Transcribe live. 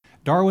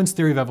Darwin's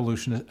theory of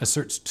evolution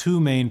asserts two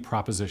main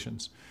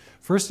propositions.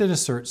 First, it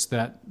asserts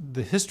that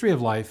the history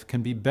of life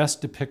can be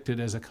best depicted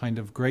as a kind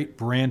of great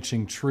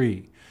branching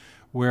tree,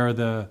 where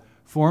the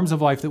forms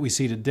of life that we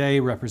see today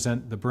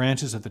represent the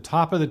branches at the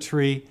top of the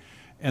tree,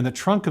 and the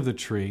trunk of the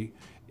tree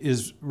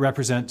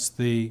represents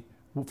the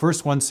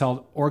first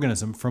one-celled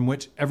organism from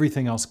which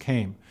everything else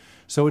came.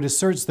 So it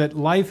asserts that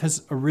life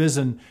has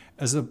arisen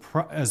as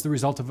the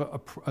result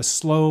of a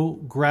slow,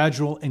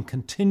 gradual, and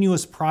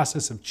continuous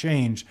process of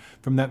change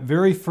from that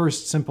very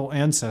first simple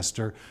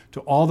ancestor to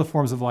all the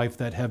forms of life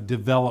that have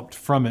developed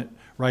from it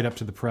right up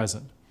to the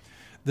present.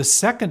 The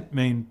second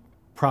main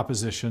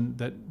proposition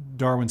that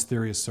Darwin's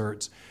theory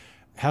asserts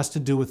has to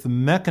do with the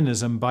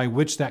mechanism by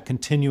which that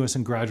continuous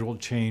and gradual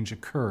change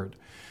occurred.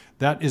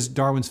 That is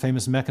Darwin's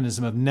famous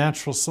mechanism of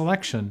natural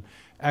selection,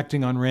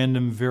 acting on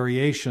random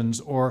variations,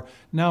 or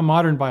now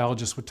modern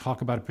biologists would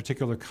talk about a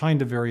particular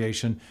kind of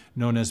variation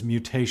known as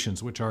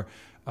mutations, which are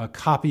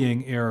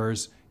copying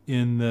errors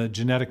in the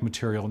genetic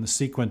material, in the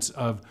sequence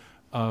of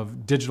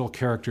digital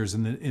characters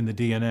in the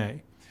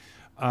DNA.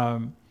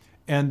 And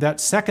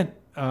that second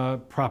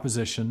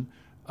proposition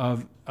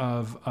of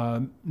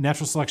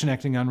natural selection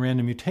acting on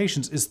random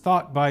mutations is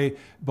thought by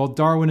both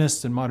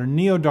Darwinists and modern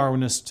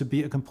neo-Darwinists to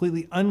be a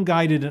completely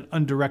unguided and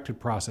undirected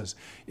process.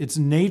 It's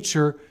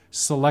nature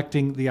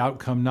selecting the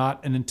outcome,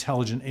 not an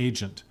intelligent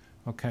agent.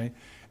 Okay?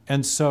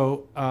 And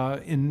so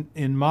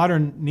in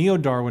modern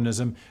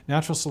neo-Darwinism,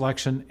 natural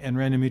selection and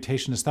random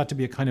mutation is thought to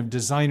be a kind of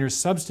designer's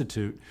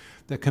substitute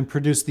that can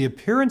produce the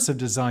appearance of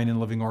design in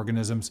living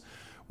organisms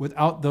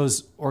without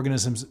those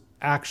organisms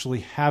actually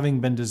having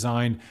been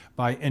designed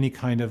by any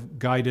kind of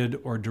guided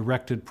or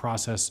directed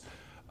process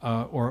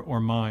or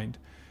mind.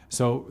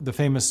 So the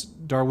famous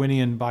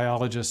Darwinian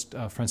biologist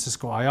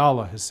Francisco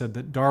Ayala has said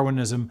that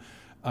Darwinism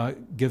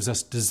gives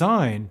us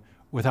design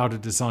without a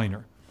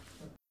designer.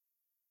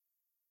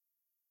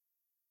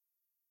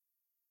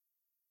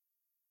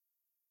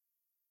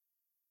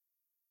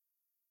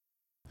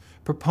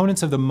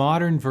 Proponents of the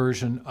modern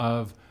version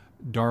of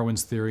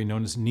Darwin's theory,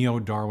 known as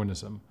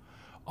neo-Darwinism,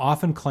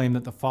 often claim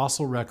that the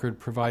fossil record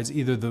provides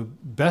either the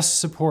best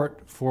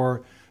support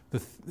for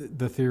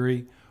the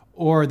theory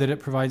or that it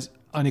provides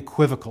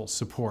unequivocal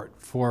support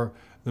for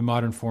the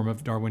modern form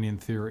of Darwinian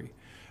theory.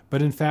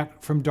 But in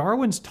fact, from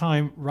Darwin's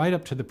time right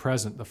up to the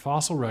present, the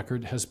fossil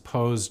record has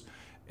posed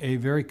a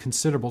very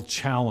considerable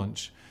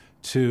challenge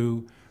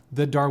to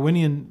the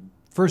Darwinian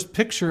first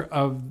picture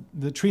of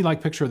the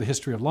tree-like picture of the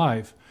history of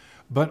life,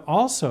 but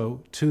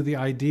also to the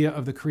idea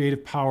of the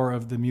creative power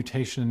of the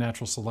mutation and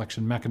natural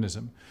selection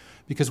mechanism.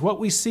 Because what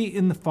we see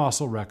in the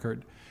fossil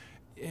record,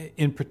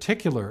 in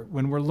particular,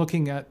 when we're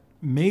looking at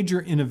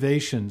major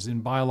innovations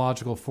in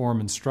biological form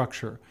and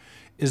structure,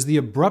 is the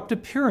abrupt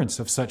appearance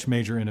of such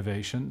major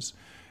innovations,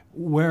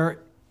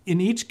 where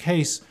in each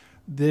case,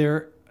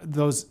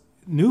 those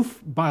new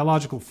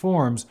biological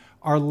forms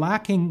are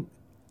lacking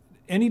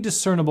any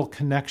discernible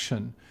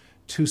connection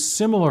to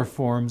similar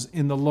forms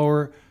in the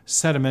lower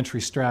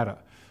sedimentary strata.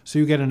 So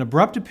you get an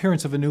abrupt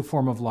appearance of a new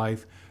form of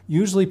life,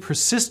 usually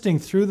persisting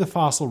through the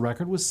fossil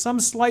record with some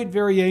slight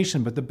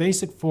variation, but the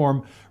basic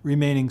form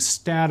remaining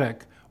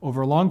static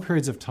over long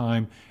periods of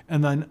time,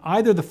 and then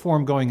either the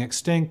form going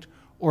extinct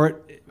or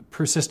it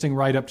persisting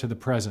right up to the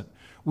present.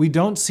 We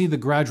don't see the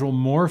gradual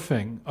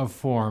morphing of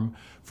form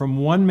from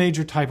one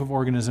major type of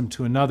organism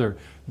to another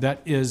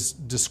that is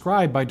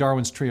described by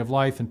Darwin's tree of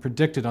life and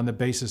predicted on the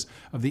basis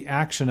of the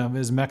action of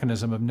his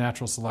mechanism of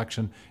natural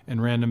selection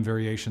and random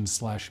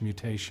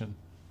variation/mutation.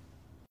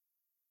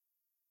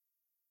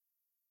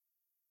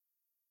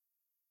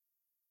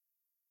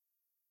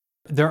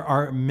 There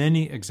are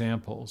many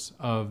examples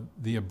of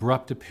the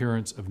abrupt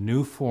appearance of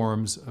new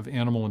forms of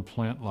animal and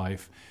plant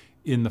life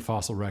in the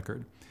fossil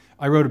record.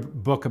 I wrote a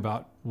book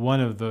about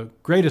one of the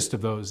greatest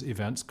of those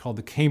events called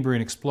the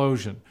Cambrian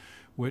explosion,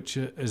 which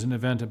is an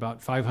event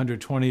about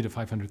 520 to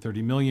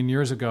 530 million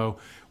years ago,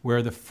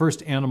 where the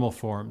first animal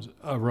forms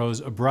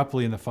arose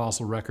abruptly in the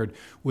fossil record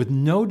with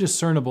no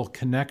discernible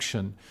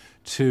connection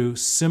to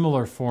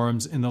similar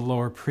forms in the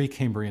lower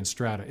Precambrian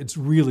strata. It's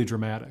really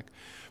dramatic.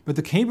 But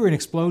the Cambrian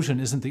explosion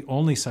isn't the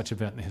only such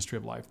event in the history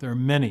of life. There are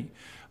many.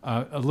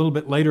 A little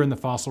bit later in the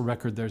fossil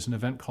record, there's an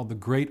event called the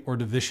Great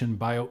Ordovician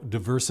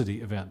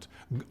Biodiversity Event,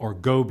 or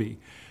GOBI,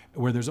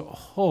 where there's a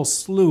whole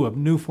slew of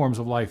new forms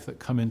of life that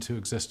come into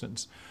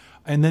existence.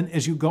 And then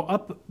as you go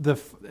up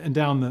and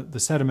down the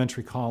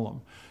sedimentary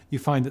column, you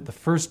find that the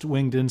first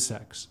winged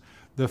insects,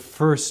 the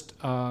first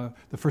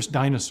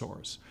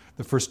dinosaurs,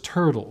 the first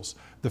turtles,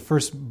 the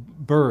first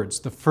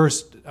birds, the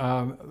first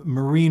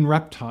marine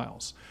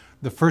reptiles,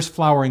 the first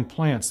flowering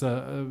plants,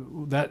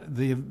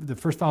 the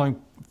first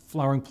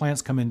flowering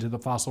plants come into the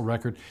fossil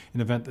record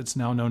in an event that's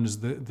now known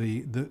as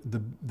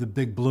the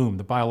Big Bloom,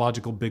 the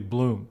biological Big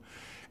Bloom.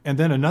 And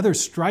then another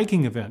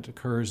striking event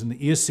occurs in the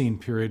Eocene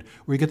period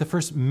where you get the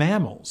first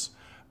mammals,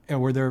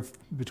 and where there are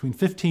between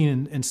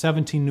 15 and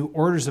 17 new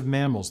orders of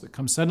mammals that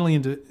come suddenly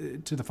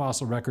into the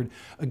fossil record,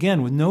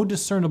 again with no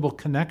discernible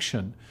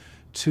connection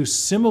to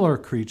similar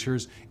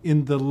creatures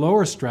in the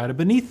lower strata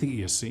beneath the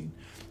Eocene.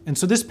 And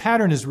so this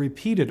pattern is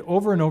repeated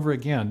over and over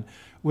again.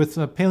 With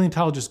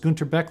paleontologist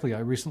Günter Beckley, I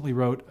recently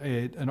wrote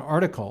an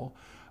article,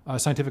 a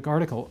scientific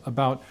article,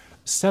 about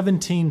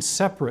 17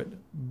 separate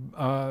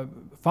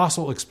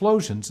fossil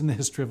explosions in the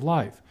history of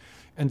life.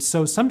 And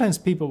so sometimes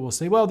people will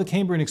say, well, the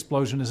Cambrian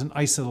explosion is an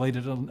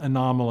isolated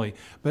anomaly,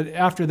 but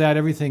after that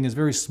everything is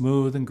very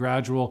smooth and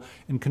gradual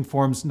and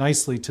conforms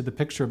nicely to the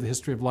picture of the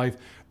history of life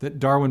that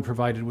Darwin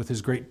provided with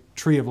his great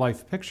tree of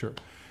life picture.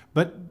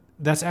 But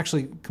that's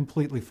actually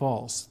completely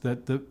false.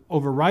 That the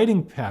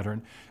overriding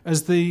pattern,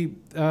 as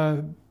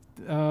Stephen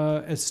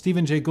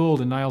Jay Gould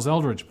and Niles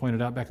Eldredge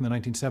pointed out back in the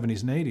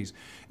 1970s and 80s,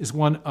 is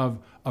one of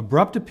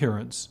abrupt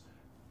appearance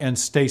and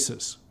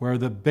stasis, where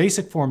the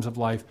basic forms of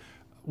life,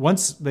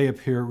 once they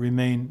appear,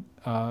 remain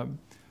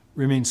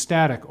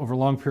static over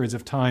long periods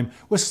of time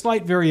with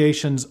slight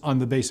variations on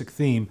the basic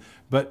theme,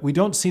 but we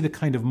don't see the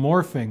kind of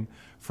morphing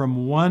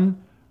from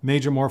one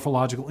major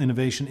morphological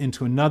innovation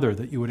into another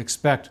that you would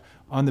expect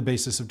on the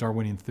basis of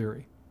Darwinian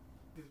theory.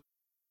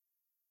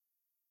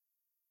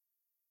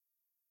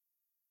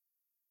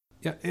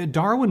 Yeah,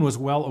 Darwin was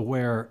well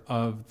aware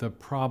of the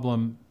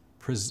problem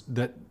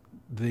that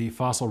the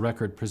fossil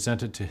record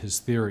presented to his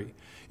theory.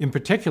 In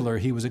particular,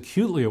 he was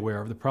acutely aware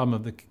of the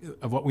problem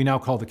of what we now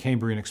call the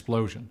Cambrian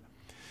explosion.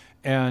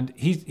 And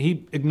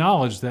he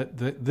acknowledged that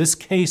this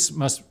case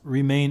must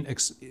remain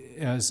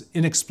as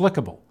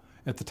inexplicable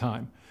at the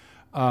time.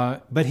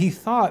 But he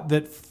thought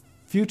that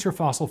future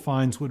fossil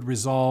finds would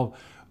resolve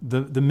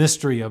the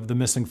mystery of the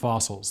missing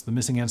fossils, the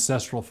missing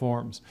ancestral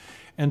forms.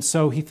 And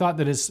so he thought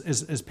that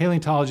as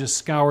paleontologists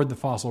scoured the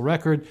fossil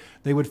record,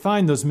 they would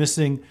find those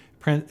missing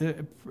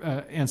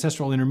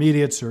ancestral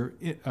intermediates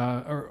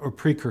or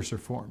precursor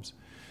forms.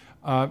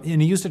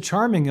 And he used a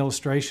charming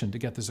illustration to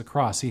get this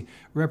across.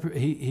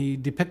 He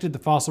depicted the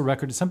fossil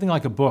record as something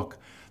like a book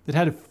that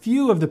had a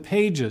few of the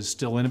pages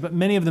still in it, but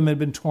many of them had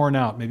been torn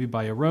out, maybe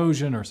by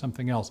erosion or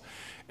something else.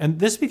 And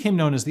this became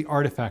known as the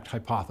artifact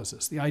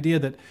hypothesis, the idea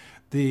that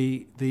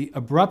the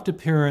abrupt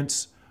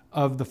appearance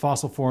of the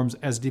fossil forms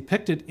as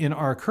depicted in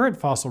our current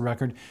fossil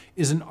record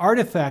is an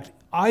artifact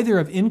either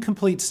of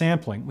incomplete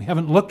sampling, we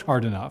haven't looked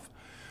hard enough,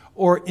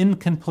 or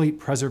incomplete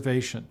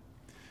preservation.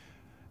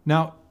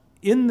 Now,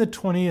 in the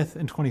 20th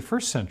and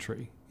 21st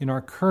century, in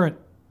our current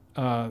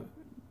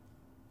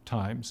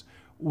times,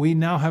 we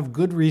now have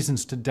good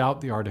reasons to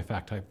doubt the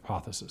artifact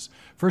hypothesis.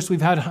 First,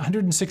 we've had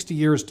 160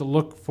 years to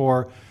look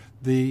for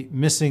the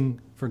missing,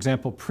 for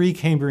example,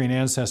 pre-Cambrian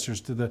ancestors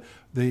to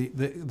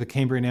the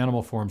Cambrian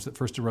animal forms that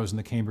first arose in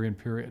the Cambrian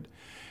period.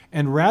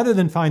 And rather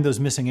than find those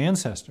missing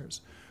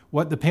ancestors,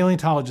 what the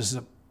paleontologists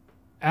have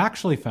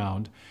actually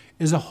found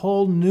is a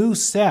whole new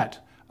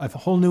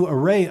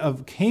array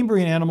of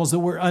Cambrian animals that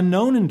were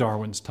unknown in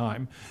Darwin's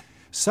time,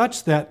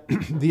 such that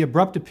the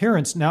abrupt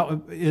appearance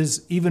now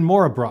is even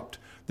more abrupt.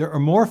 There are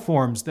more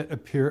forms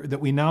that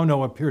we now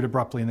know appeared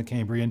abruptly in the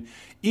Cambrian,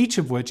 each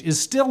of which is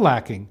still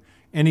lacking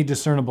any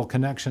discernible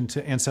connection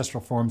to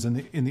ancestral forms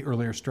in the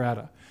earlier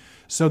strata.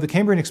 So the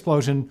Cambrian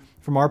explosion,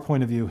 from our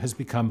point of view, has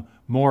become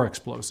more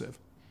explosive.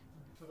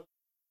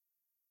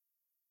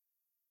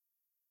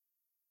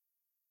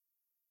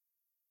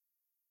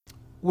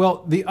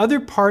 Well, the other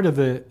part of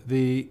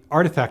the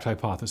artifact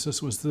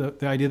hypothesis was the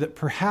idea that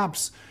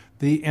perhaps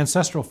the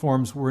ancestral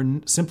forms were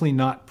simply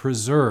not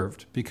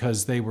preserved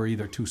because they were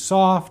either too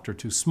soft or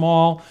too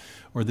small,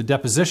 or the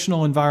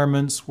depositional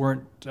environments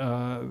weren't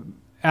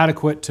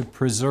adequate to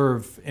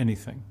preserve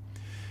anything.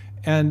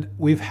 And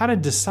we've had a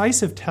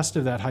decisive test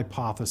of that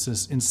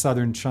hypothesis in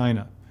southern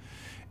China.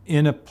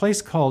 In a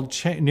place called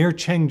near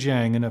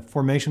Chengjiang, in a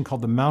formation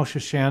called the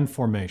Maoshishan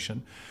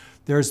Formation,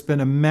 there's been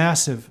a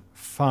massive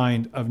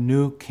find of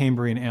new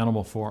Cambrian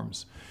animal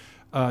forms,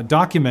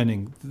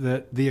 documenting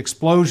that the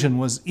explosion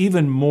was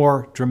even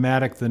more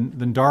dramatic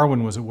than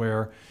Darwin was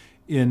aware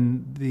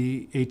in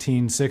the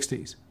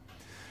 1860s.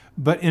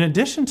 But in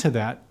addition to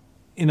that,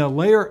 in a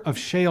layer of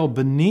shale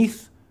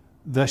beneath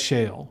the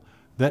shale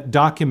that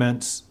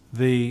documents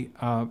the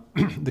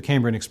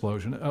Cambrian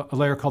explosion, a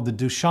layer called the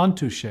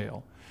Dushantu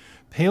Shale,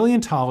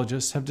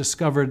 paleontologists have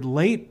discovered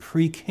late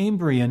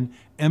Precambrian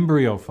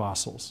embryo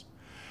fossils.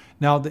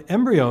 Now, the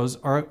embryos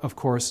are, of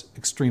course,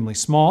 extremely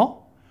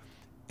small,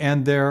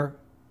 and they're,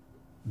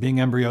 being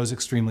embryos,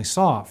 extremely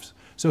soft.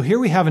 So here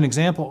we have an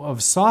example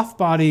of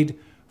soft-bodied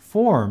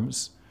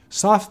forms,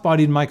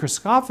 soft-bodied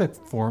microscopic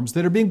forms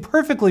that are being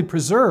perfectly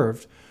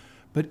preserved,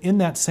 but in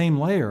that same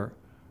layer,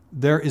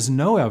 there is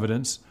no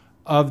evidence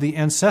of the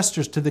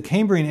ancestors to the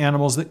Cambrian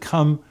animals that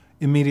come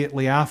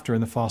immediately after in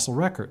the fossil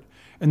record.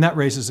 And that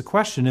raises a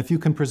question. If you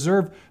can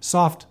preserve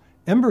soft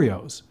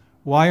embryos,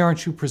 why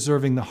aren't you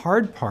preserving the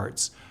hard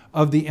parts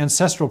of the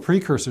ancestral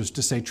precursors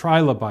to, say,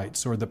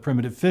 trilobites or the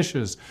primitive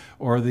fishes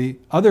or the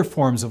other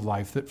forms of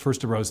life that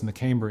first arose in the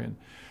Cambrian?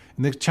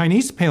 And the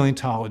Chinese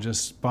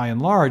paleontologists, by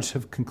and large,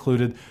 have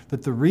concluded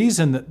that the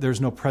reason that there's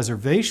no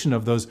preservation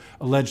of those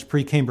alleged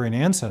Precambrian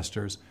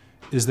ancestors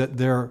is that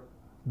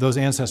those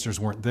ancestors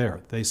weren't there.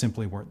 They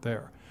simply weren't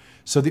there.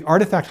 So the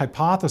artifact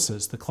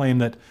hypothesis, the claim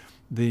that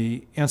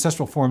the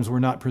ancestral forms were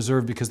not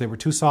preserved because they were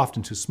too soft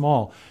and too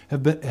small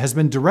has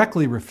been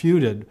directly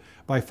refuted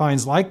by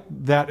finds like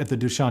that at the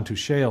Dushantu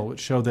Shale, which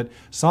show that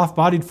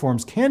soft-bodied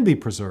forms can be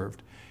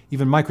preserved.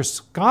 Even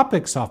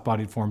microscopic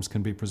soft-bodied forms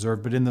can be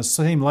preserved, but in the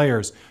same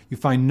layers, you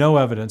find no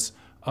evidence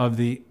of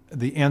the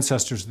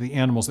ancestors of the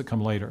animals that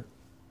come later.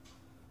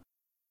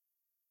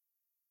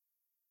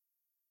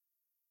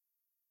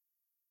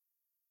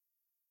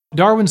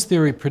 Darwin's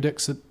theory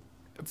predicts that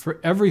for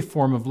every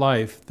form of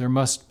life, there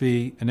must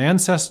be an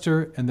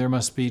ancestor and there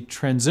must be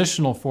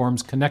transitional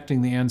forms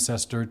connecting the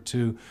ancestor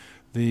to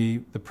the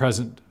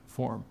present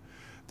form.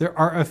 There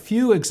are a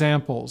few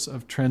examples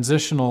of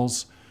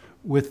transitionals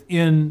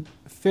within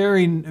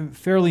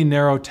fairly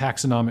narrow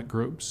taxonomic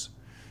groups.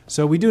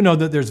 So we do know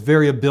that there's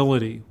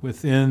variability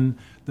within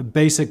the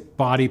basic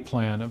body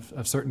plan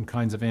of certain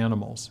kinds of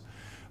animals.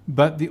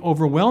 But the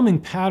overwhelming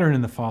pattern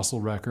in the fossil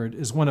record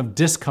is one of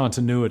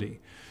discontinuity,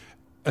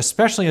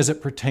 especially as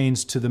it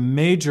pertains to the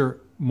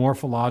major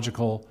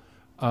morphological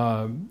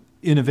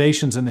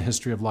innovations in the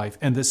history of life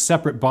and the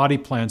separate body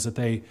plans that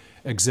they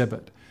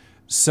exhibit.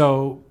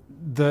 So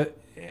the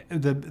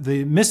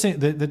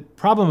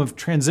problem of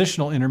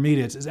transitional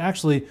intermediates is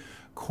actually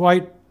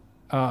quite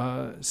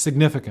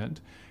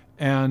significant.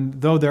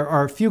 And though there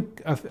are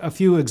a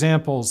few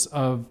examples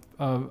of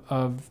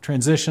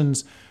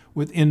transitions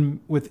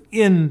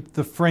within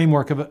the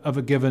framework of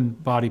a given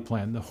body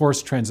plan, the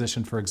horse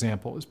transition, for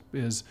example,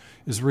 is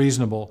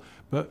reasonable,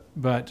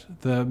 but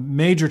the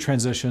major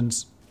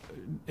transitions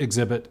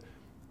exhibit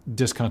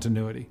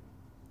discontinuity.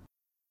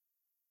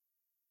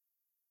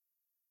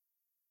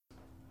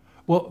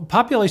 Well,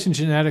 population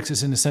genetics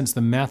is, in a sense,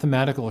 the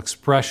mathematical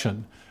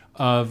expression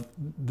of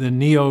the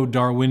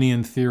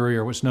neo-Darwinian theory,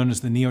 or what's known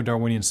as the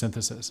neo-Darwinian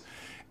synthesis.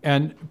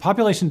 And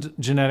population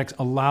genetics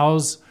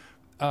allows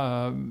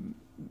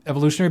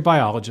evolutionary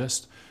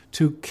biologists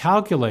to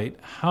calculate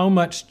how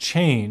much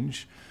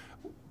change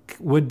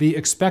would be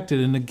expected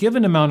in a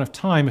given amount of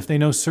time if they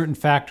know certain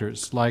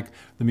factors, like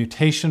the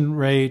mutation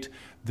rate,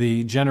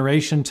 the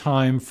generation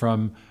time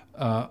from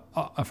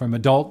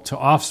adult to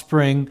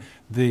offspring,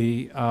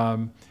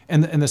 and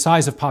the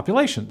size of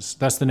populations.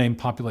 That's the name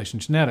population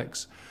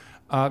genetics.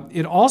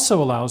 It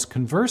also allows,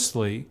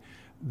 conversely,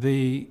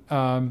 the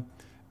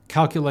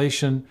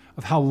calculation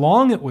of how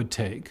long it would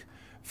take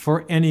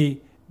for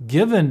any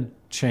given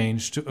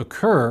change to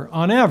occur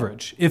on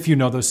average, if you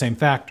know those same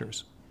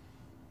factors.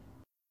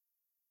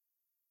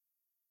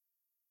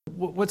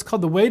 What's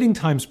called the waiting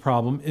times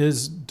problem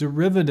is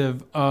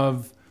derivative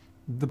of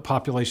the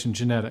population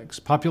genetics.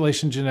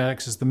 Population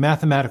genetics is the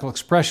mathematical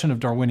expression of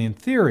Darwinian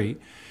theory,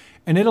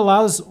 and it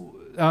allows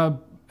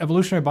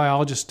evolutionary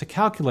biologists to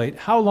calculate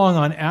how long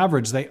on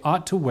average they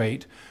ought to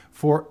wait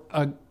for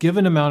a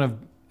given amount of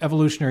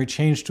evolutionary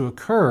change to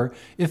occur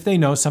if they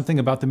know something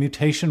about the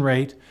mutation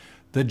rate,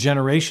 the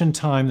generation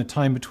time, the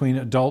time between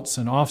adults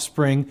and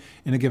offspring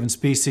in a given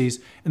species,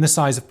 and the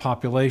size of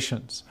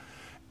populations.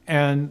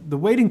 And the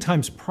waiting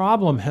times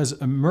problem has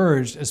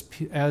emerged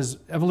as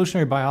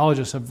evolutionary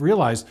biologists have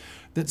realized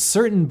that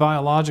certain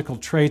biological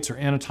traits or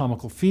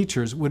anatomical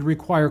features would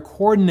require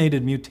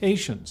coordinated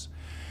mutations.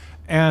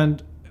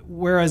 And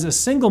whereas a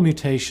single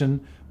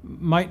mutation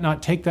might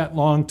not take that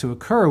long to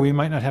occur, we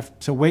might not have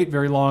to wait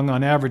very long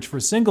on average for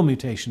a single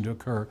mutation to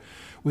occur.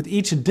 With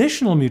each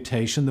additional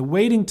mutation, the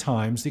waiting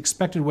times, the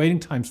expected waiting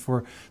times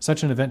for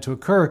such an event to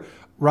occur,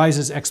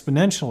 rises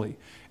exponentially.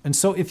 And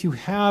so if you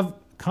have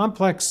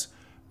complex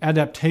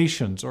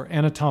adaptations or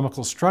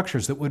anatomical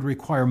structures that would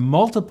require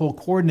multiple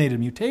coordinated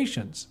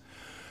mutations,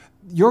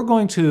 you're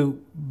going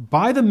to,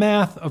 by the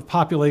math of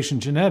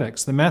population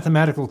genetics, the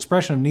mathematical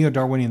expression of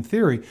neo-Darwinian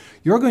theory,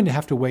 you're going to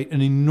have to wait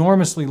an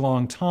enormously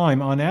long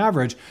time on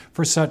average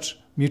for such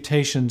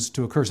mutations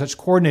to occur, such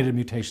coordinated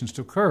mutations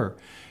to occur.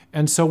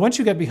 And so once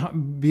you get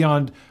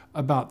beyond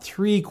about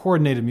 3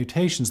 coordinated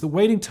mutations, the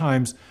waiting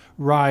times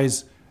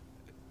rise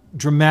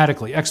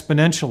dramatically,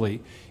 exponentially,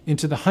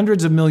 into the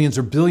hundreds of millions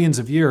or billions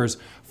of years,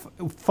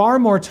 far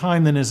more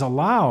time than is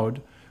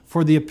allowed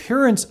for the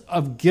appearance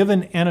of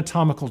given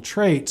anatomical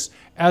traits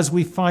as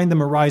we find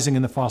them arising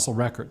in the fossil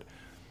record.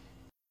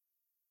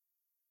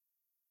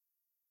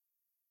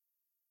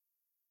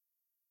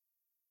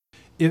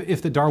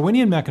 If the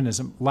Darwinian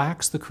mechanism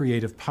lacks the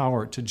creative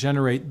power to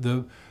generate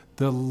the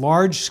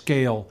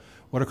large-scale,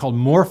 what are called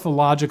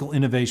morphological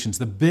innovations,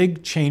 the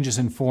big changes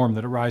in form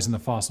that arise in the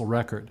fossil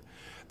record,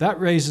 that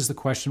raises the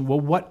question, well,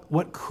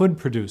 what could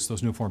produce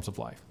those new forms of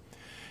life?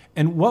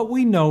 And what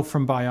we know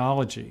from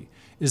biology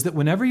is that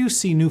whenever you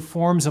see new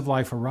forms of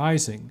life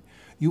arising,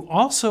 you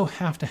also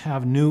have to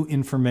have new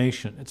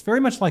information. It's very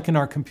much like in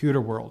our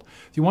computer world.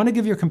 If you want to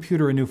give your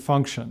computer a new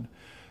function,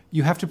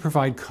 you have to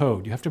provide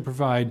code. You have to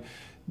provide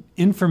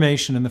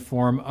information in the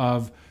form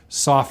of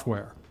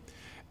software.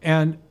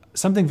 And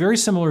something very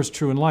similar is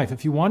true in life.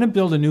 If you want to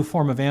build a new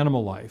form of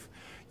animal life,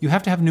 you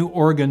have to have new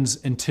organs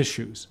and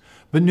tissues.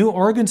 But new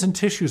organs and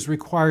tissues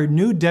require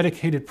new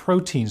dedicated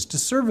proteins to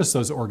service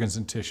those organs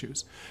and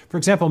tissues. For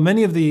example,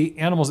 many of the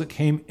animals that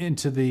came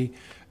into the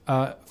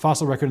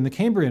fossil record in the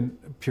Cambrian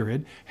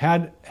period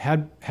had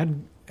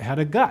had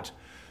a gut.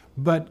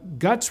 But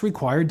guts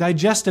require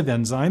digestive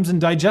enzymes, and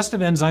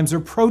digestive enzymes are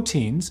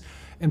proteins,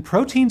 and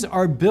proteins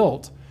are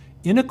built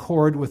in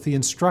accord with the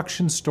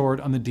instructions stored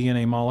on the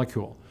DNA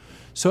molecule.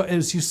 So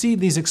as you see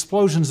these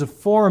explosions of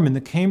form in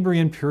the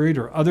Cambrian period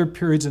or other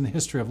periods in the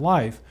history of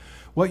life,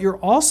 what you're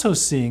also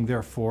seeing,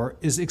 therefore,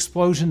 is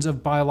explosions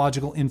of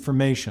biological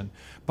information.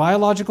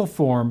 Biological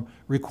form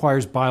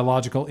requires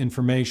biological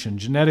information,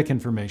 genetic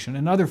information,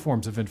 and other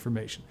forms of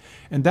information.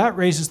 And that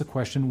raises the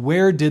question,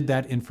 where did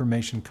that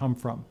information come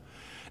from?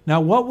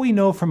 Now, what we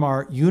know from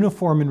our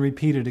uniform and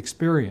repeated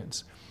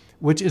experience,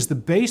 which is the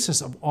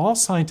basis of all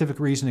scientific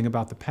reasoning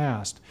about the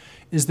past,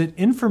 is that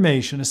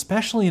information,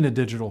 especially in a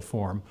digital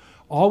form,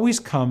 always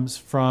comes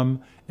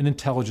from an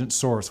intelligent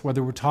source,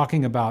 whether we're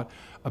talking about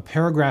a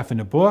paragraph in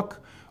a book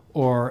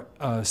or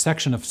a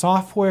section of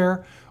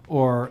software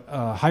or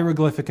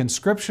hieroglyphic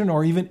inscription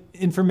or even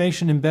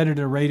information embedded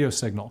in a radio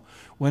signal.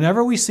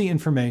 Whenever we see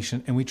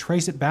information and we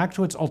trace it back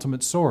to its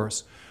ultimate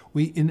source,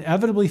 we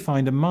inevitably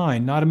find a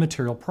mind, not a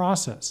material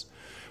process.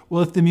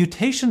 Well, if the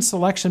mutation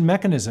selection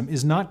mechanism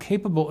is not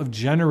capable of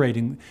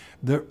generating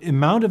the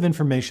amount of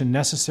information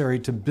necessary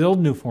to build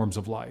new forms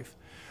of life,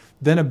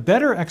 then a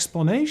better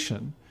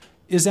explanation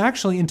is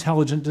actually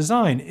intelligent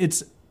design.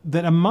 It's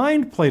that a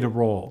mind played a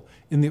role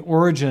in the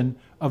origin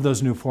of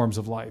those new forms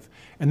of life.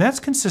 And that's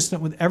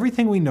consistent with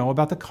everything we know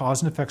about the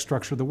cause and effect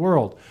structure of the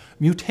world.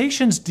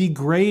 Mutations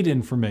degrade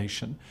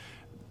information,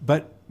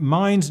 but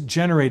minds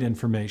generate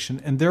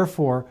information, and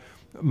therefore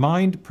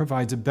mind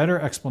provides a better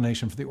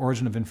explanation for the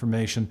origin of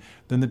information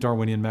than the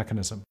Darwinian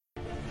mechanism.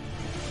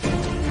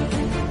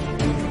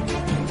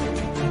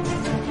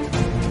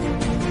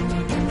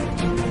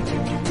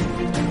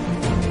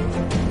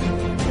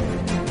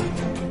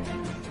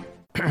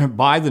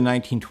 By the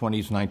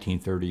 1920s,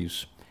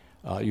 1930s,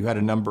 you had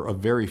a number of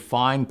very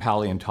fine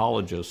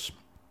paleontologists,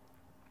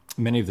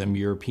 many of them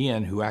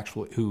European,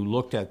 who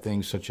looked at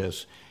things such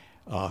as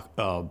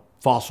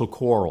fossil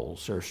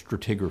corals or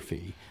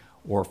stratigraphy,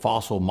 or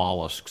fossil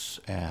mollusks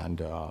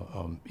and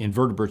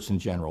invertebrates in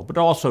general, but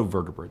also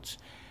vertebrates.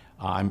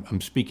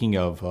 I'm speaking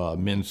of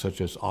men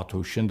such as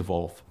Otto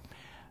Schindewolf.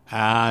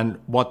 And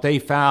what they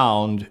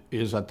found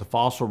is that the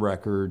fossil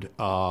record,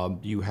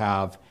 you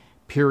have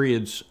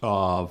periods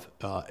of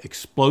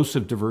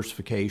explosive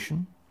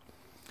diversification,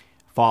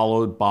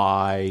 followed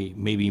by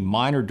maybe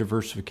minor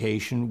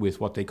diversification with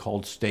what they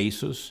called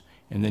stasis,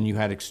 and then you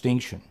had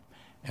extinction,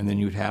 and then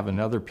you'd have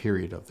another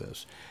period of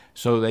this.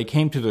 So they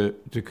came to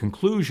the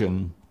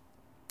conclusion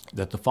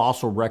that the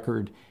fossil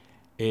record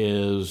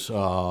is,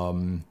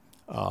 as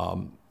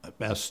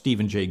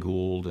Stephen Jay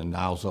Gould and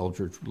Niles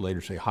Eldredge would later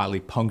say,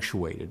 highly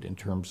punctuated in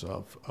terms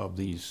of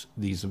these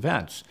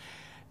events.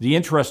 The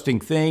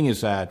interesting thing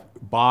is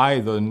that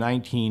by the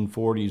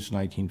 1940s,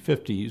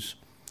 1950s,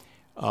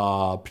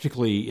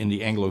 particularly in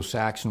the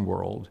Anglo-Saxon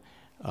world,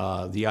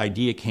 the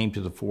idea came to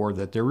the fore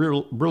that there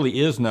really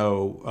is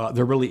no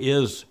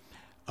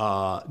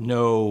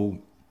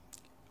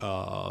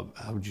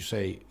how would you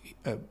say,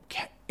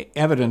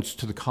 evidence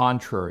to the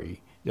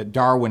contrary, that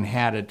Darwin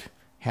had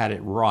it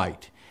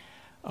right.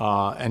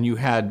 And you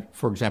had,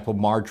 for example,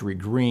 Marjorie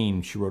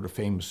Green. She wrote a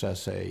famous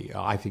essay,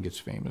 I think it's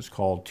famous,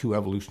 called Two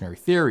Evolutionary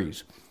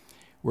Theories,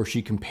 where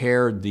she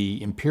compared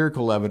the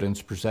empirical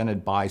evidence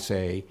presented by,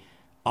 say,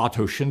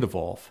 Otto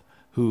Schindewolf,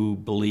 who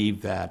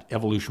believed that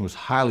evolution was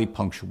highly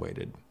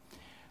punctuated,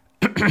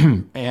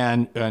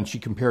 and she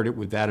compared it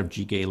with that of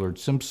G. Gaylord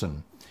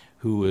Simpson,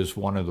 who is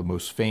one of the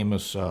most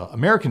famous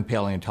American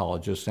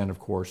paleontologists and, of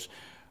course,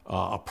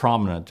 a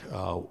prominent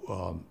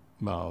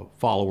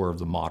follower of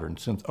the modern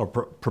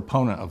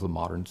proponent of the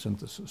modern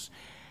synthesis.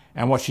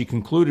 And what she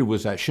concluded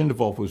was that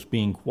Schindewolf was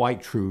being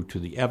quite true to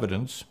the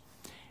evidence,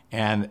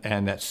 and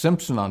that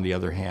Simpson, on the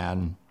other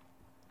hand,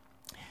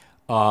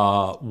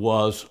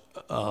 was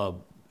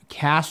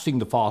casting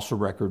the fossil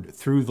record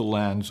through the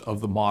lens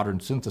of the modern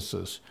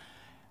synthesis.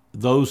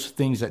 Those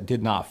things that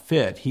did not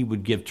fit, he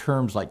would give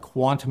terms like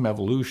quantum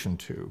evolution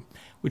to,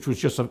 which was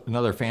just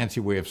another fancy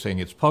way of saying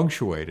it's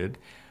punctuated,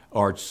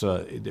 or it's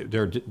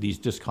there are these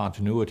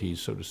discontinuities,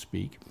 so to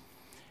speak.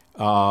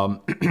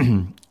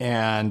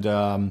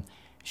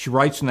 She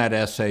writes in that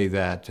essay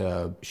that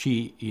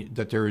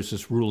that there is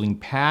this ruling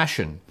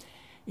passion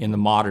in the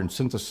modern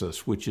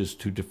synthesis, which is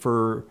to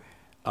defer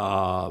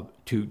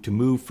to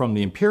move from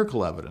the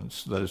empirical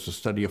evidence, that is the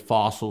study of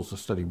fossils, the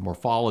study of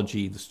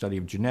morphology, the study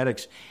of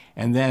genetics,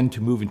 and then to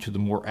move into the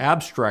more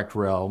abstract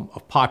realm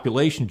of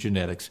population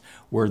genetics,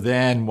 where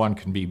then one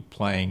can be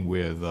playing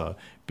with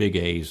big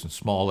A's and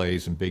small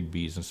a's and big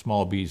B's and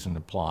small b's and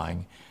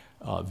applying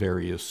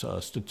various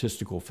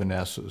statistical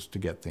finesses to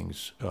get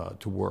things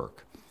to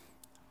work.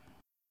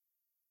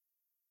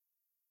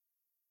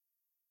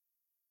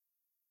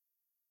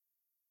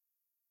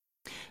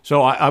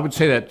 So I would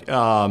say that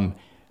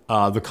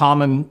the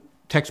common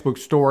textbook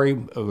story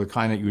of the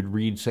kind that you would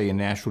read, say, in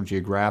National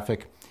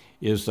Geographic,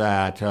 is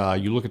that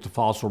you look at the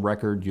fossil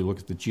record, you look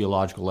at the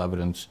geological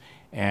evidence,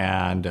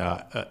 and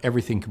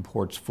everything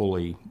comports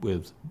fully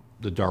with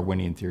the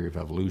Darwinian theory of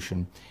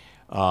evolution.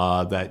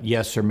 that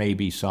yes, there may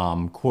be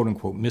some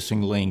quote-unquote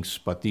missing links,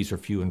 but these are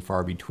few and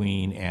far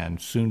between and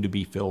soon to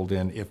be filled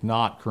in, if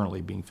not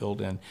currently being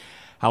filled in.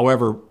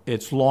 However,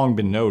 it's long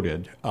been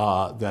noted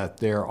that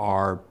there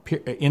are,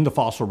 in the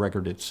fossil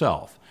record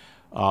itself,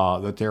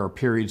 that there are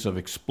periods of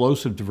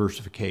explosive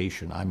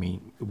diversification. I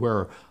mean,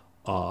 where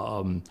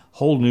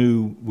whole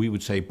new, we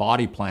would say,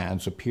 body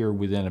plans appear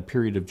within a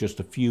period of just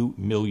a few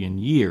million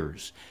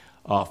years,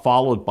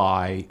 followed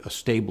by a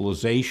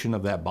stabilization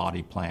of that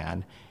body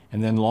plan,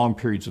 and then long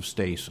periods of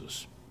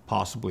stasis,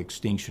 possibly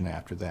extinction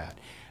after that.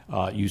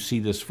 You see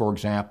this, for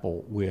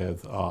example,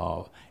 with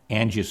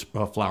angious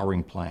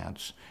flowering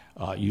plants.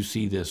 You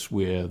see this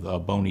with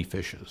bony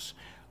fishes.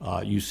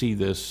 You see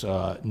this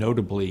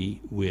notably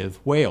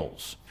with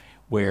whales,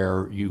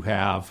 where you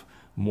have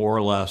more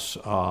or less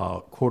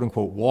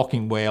quote-unquote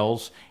walking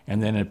whales,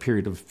 and then in a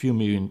period of a few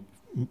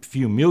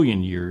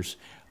million years,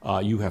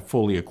 you have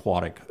fully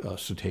aquatic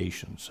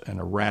cetaceans and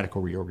a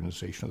radical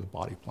reorganization of the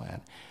body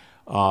plan.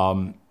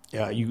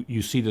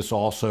 You see this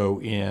also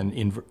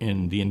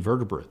in the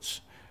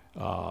invertebrates,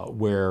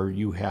 where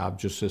you have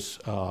just this.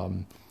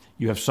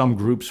 You have some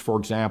groups, for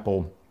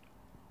example,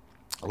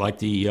 like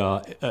the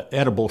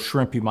edible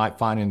shrimp you might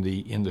find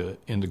in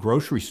the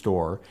grocery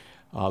store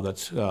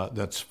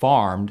that's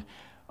farmed.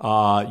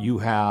 You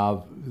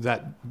have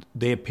that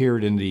they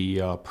appeared in the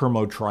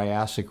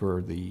Permo-Triassic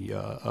or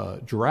the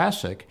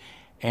Jurassic,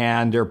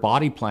 and their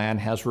body plan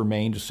has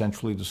remained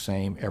essentially the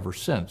same ever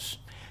since.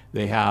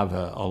 They have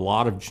a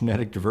lot of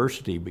genetic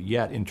diversity, but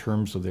yet in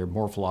terms of their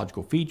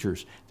morphological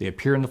features, they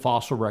appear in the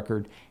fossil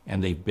record,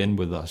 and they've been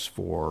with us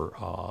for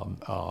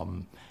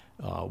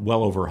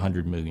well over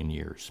 100 million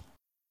years.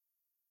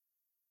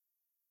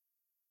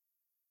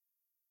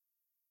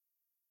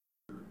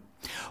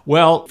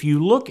 Well, if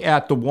you look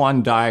at the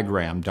one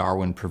diagram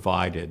Darwin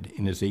provided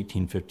in his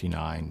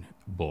 1859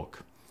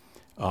 book,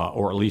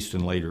 or at least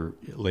in later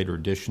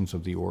editions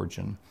of The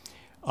Origin,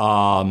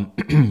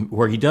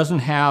 where he doesn't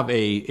have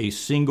a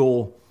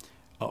single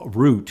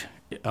root,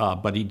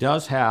 but he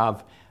does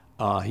have,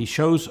 he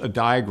shows a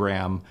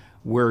diagram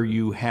where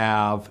you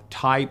have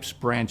types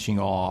branching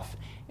off,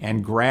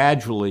 and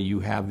gradually you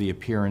have the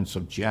appearance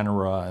of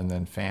genera and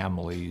then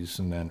families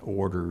and then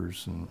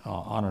orders and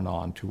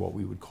on to what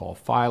we would call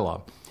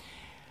phyla.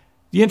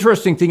 The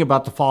interesting thing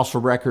about the fossil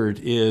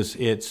record is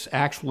it's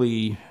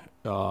actually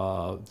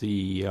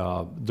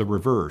the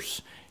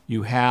reverse.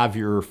 You have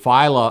your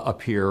phyla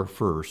appear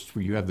first,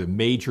 where you have the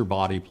major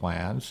body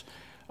plans,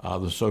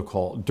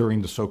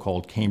 during the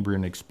so-called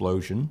Cambrian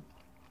explosion,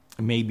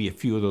 maybe a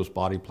few of those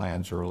body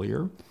plans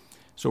earlier.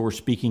 So we're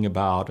speaking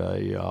about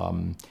a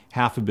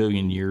 500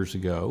 million years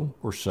ago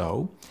or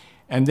so.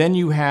 And then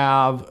you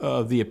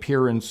have the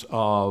appearance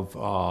of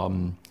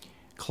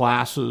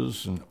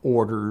classes and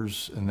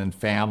orders, and then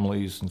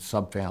families and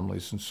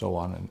subfamilies and so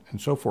on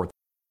and so forth.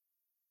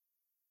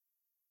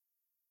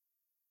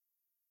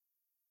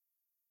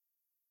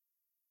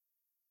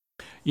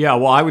 Yeah,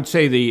 well, I would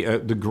say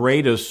the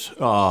greatest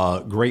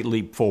great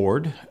leap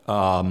forward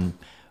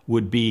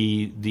would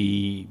be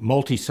the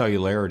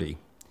multicellularity,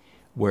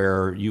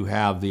 where you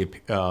have the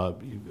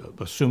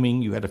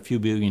assuming you had a few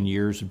billion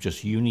years of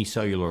just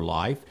unicellular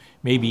life,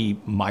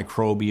 maybe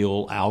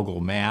microbial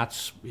algal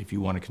mats, if you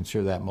want to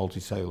consider that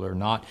multicellular or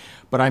not.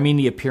 But I mean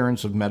the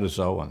appearance of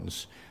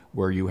metazoans,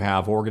 where you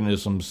have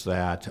organisms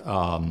that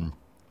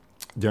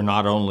they're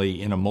not only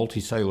in a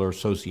multicellular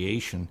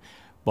association,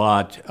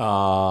 but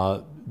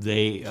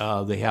they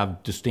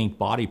have distinct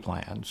body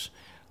plans.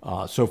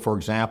 So, for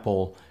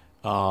example,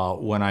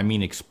 when I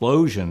mean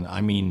explosion,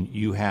 I mean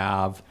you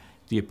have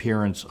the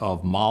appearance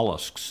of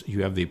mollusks,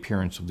 you have the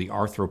appearance of the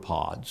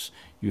arthropods,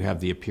 you have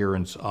the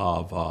appearance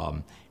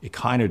of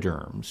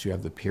echinoderms, you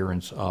have the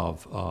appearance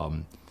of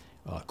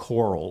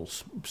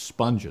corals,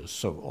 sponges,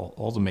 so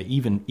all the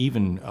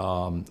even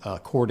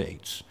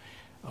chordates.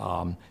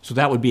 So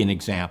that would be an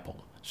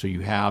example. So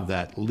you have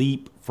that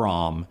leap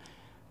from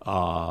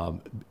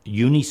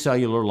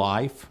unicellular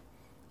life,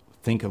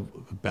 think of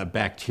a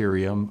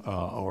bacterium,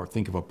 or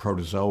think of a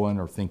protozoan,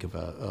 or think of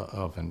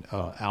an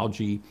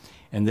algae,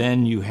 and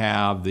then you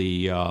have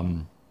the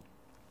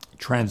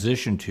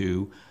transition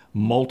to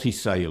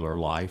multicellular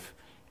life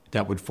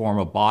that would form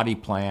a body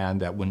plan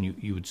that when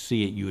you would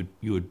see it, you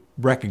would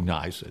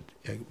recognize it,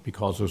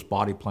 because those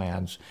body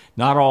plans,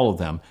 not all of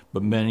them,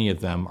 but many of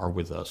them are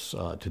with us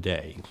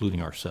today,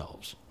 including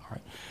ourselves. All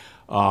right.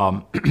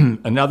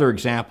 Another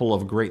example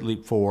of a great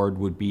leap forward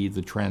would be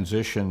the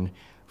transition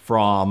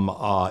from,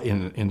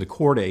 in the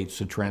chordates,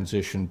 the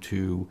transition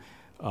to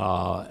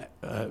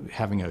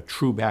having a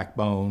true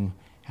backbone,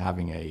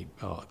 having a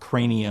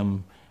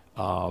cranium,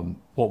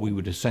 what we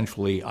would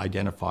essentially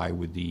identify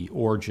with the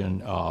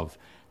origin of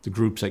the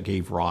groups that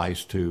gave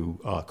rise to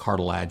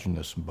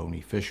cartilaginous and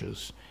bony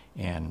fishes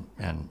and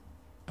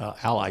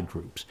allied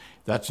groups.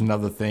 That's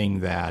another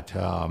thing that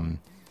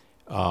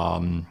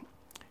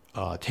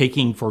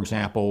taking, for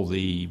example,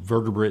 the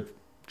vertebrate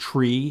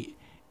tree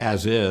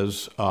as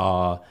is,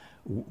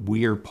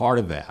 we are part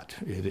of that.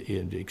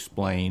 It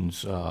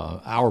explains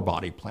our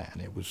body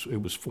plan. It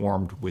was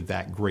formed with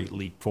that great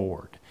leap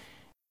forward.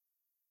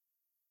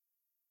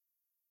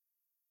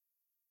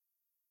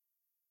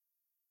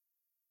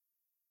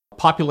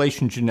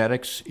 Population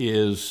genetics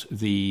is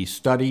the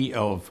study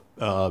of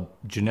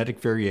genetic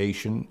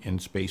variation in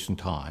space and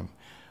time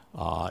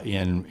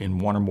in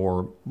one or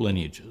more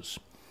lineages.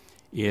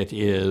 It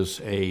is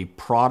a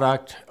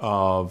product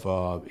of,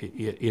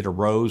 it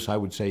arose, I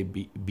would say,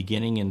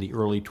 beginning in the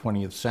early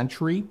 20th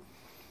century.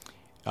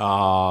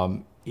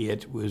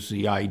 It was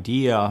the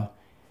idea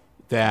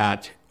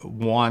that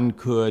one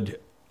could,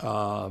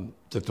 that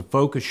the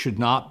focus should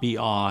not be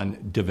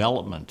on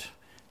development,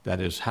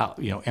 that is how,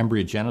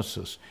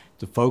 embryogenesis.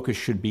 The focus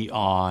should be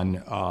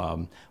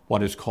on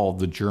what is called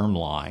the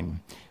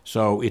germline.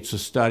 So it's a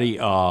study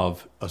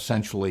of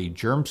essentially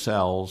germ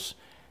cells,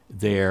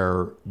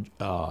 their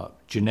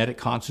genetic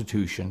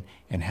constitution,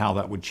 and how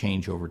that would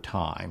change over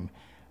time.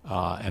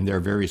 And there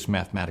are various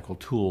mathematical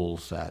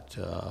tools that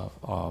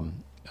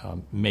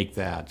make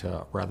that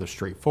rather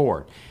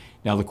straightforward.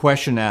 Now, the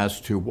question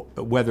as to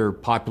whether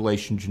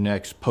population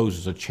genetics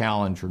poses a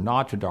challenge or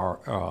not to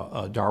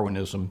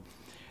Darwinism,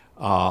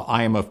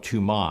 I am of two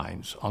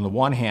minds. On the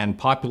one hand,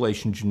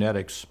 population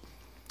genetics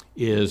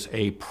is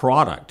a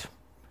product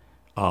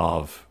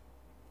of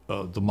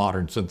the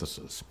modern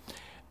synthesis.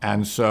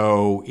 And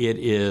so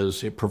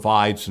it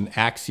provides an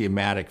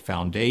axiomatic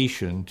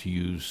foundation, to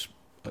use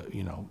a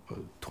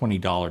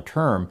 $20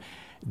 term,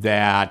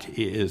 that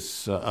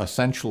is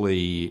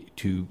essentially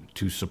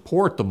to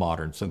support the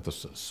modern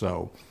synthesis.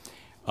 So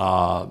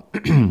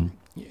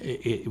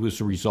it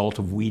was a result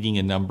of weeding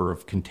a number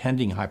of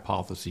contending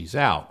hypotheses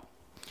out.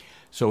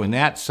 So in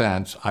that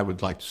sense, I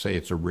would like to say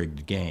it's a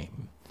rigged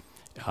game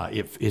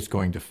if it's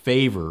going to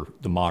favor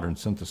the modern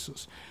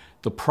synthesis.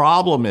 The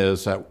problem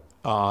is that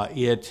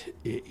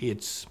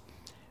its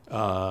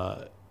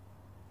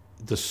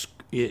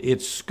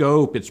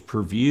scope, its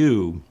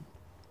purview,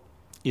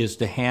 is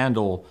to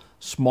handle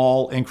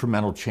small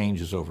incremental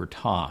changes over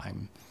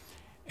time.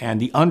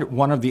 And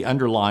one of the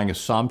underlying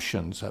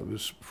assumptions that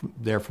was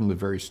there from the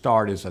very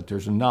start is that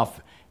there's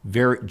enough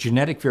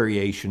genetic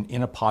variation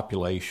in a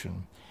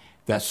population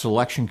that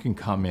selection can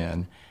come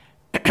in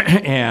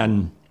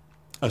and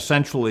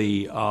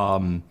essentially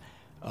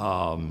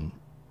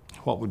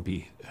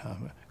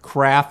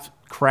craft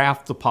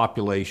the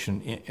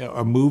population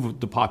or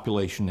move the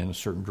population in a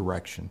certain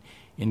direction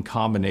in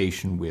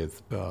combination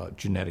with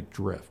genetic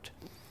drift.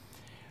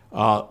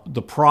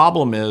 The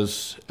problem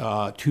is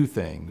two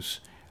things.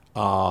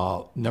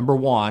 Number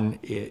one,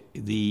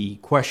 the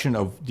question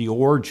of the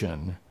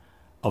origin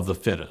of the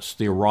fittest,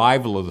 the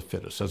arrival of the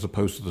fittest, as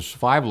opposed to the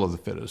survival of the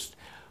fittest,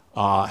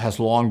 has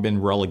long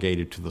been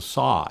relegated to the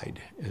side,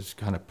 is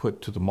kind of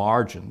put to the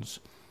margins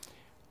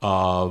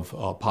of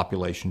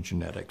population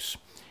genetics.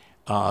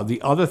 The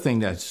other thing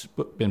that's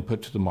been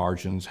put to the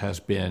margins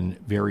has been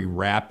very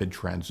rapid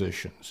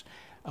transitions.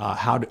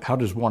 How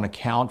does one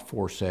account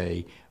for,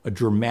 say, a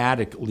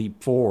dramatic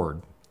leap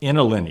forward in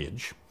a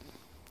lineage?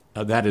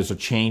 That is a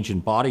change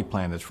in body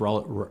plan that's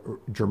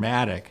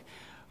dramatic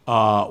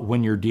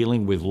when you're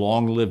dealing with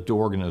long-lived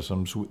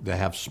organisms that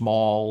have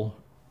small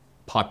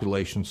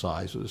population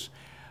sizes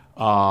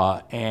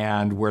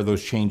and where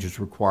those changes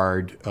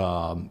required,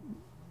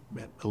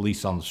 at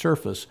least on the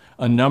surface,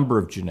 a number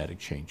of genetic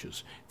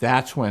changes.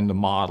 That's when the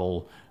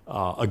model,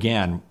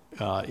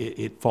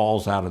 it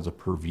falls out of the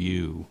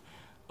purview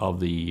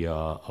of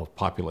of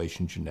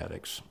population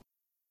genetics.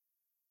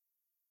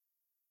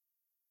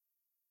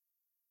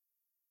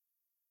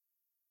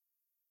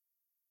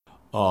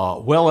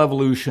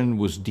 Evolution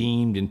was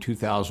deemed in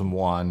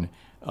 2001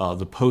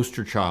 the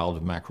poster child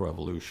of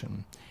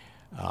macroevolution.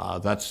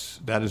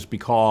 That is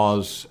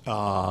because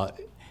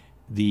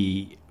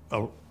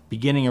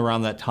beginning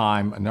around that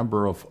time, a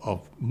number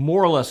of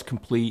more or less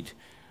complete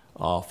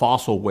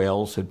fossil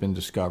whales had been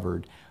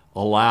discovered,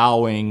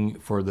 allowing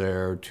for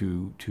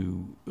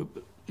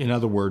in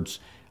other words,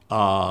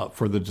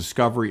 for the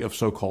discovery of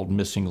so-called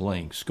missing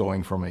links,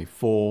 going from a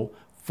full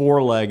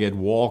four-legged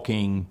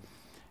walking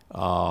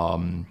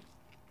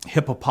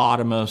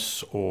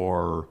hippopotamus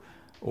or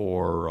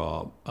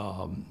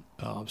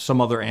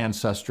some other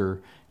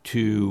ancestor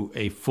to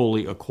a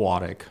fully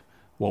aquatic,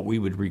 what we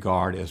would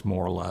regard as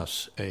more or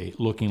less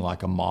looking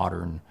like a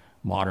modern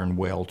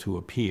whale to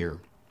appear.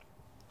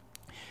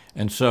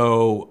 And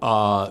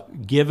so,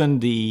 given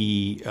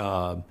the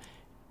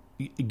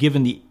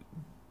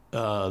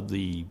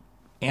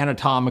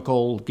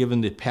anatomical,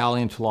 given the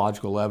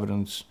paleontological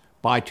evidence,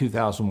 by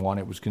 2001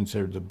 it was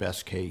considered the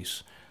best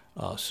case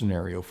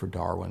scenario for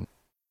Darwin.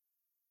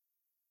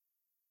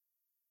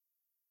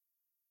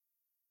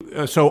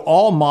 So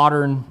all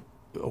modern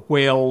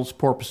whales,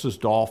 porpoises,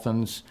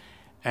 dolphins,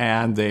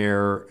 and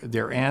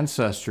their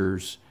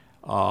ancestors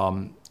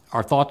are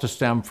thought to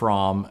stem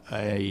from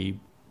a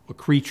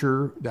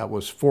creature that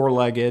was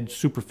four-legged,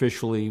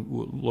 superficially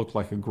looked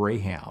like a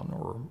greyhound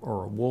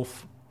or a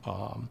wolf.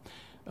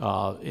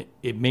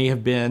 It may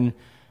have been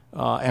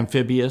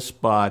amphibious,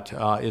 but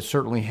it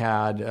certainly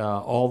had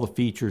all the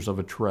features of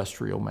a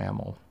terrestrial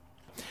mammal.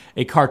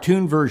 A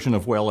cartoon version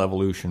of whale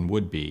evolution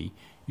would be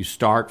you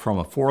start from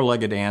a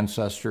four-legged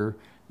ancestor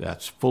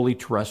that's fully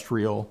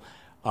terrestrial,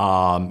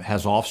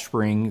 has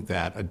offspring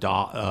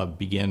that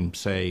begin,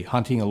 say,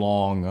 hunting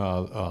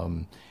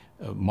along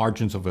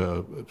margins of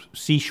a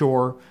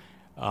seashore.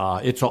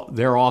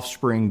 Their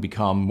offspring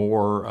become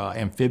more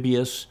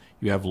amphibious.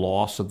 You have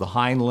loss of the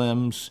hind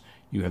limbs.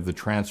 You have the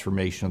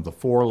transformation of the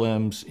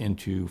forelimbs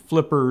into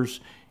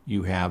flippers.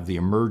 You have the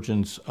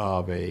emergence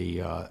of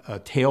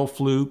a tail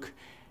fluke.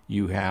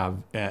 You have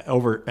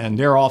and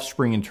their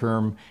offspring in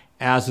turn,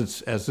 as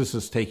this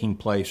is taking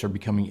place, are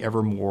becoming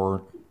ever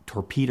more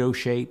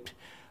torpedo-shaped,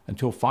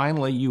 until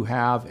finally you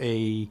have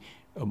a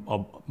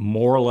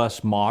more or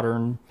less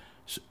modern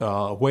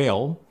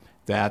whale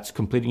that's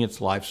completing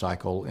its life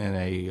cycle in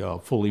a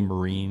fully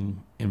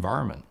marine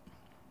environment.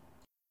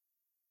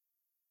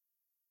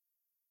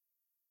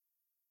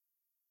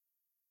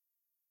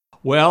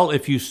 Well,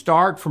 if you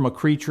start from a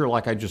creature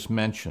like I just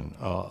mentioned,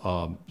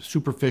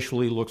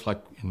 superficially looks like,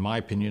 in my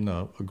opinion,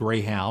 a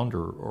greyhound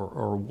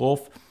or a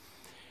wolf,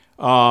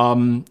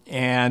 and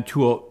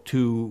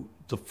to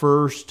the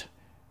first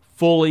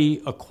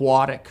fully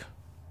aquatic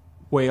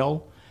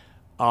whale,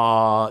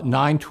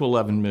 9 to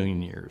 11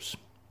 million years.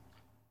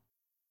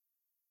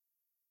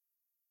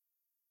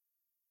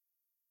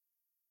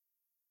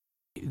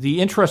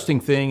 The interesting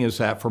thing is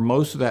that for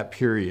most of that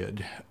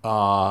period,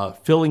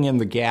 filling in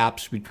the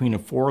gaps between a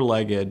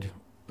four-legged,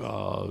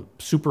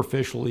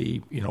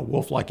 superficially,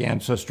 wolf-like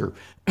ancestor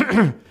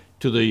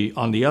to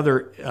on the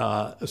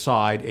other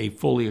side, a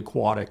fully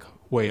aquatic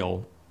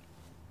whale,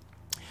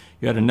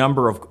 you had a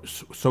number of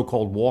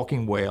so-called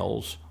walking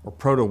whales or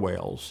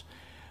proto-whales.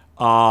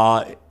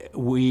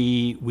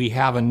 We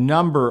have a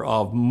number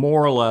of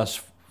more or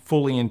less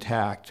fully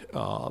intact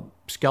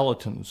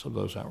skeletons of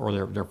those,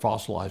 or their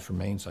fossilized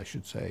remains, I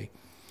should say.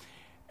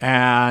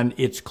 And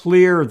it's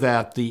clear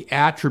that the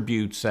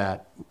attributes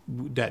that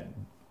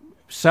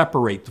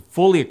separate the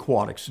fully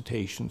aquatic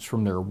cetaceans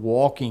from their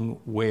walking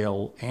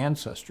whale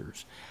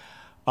ancestors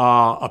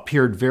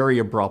appeared very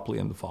abruptly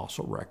in the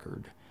fossil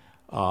record.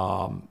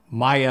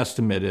 My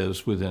estimate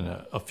is within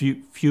a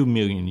few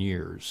million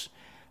years,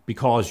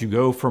 because you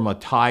go from a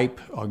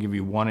type, I'll give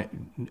you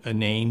a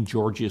name,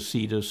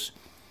 Georgiacetus,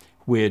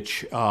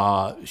 which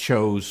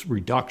shows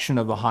reduction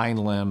of the hind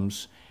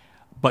limbs,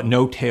 but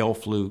no tail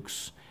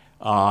flukes.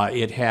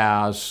 It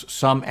has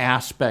some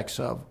aspects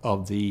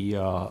of the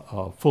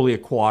fully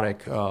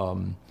aquatic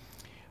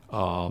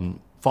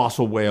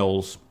fossil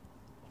whales,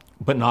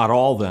 but not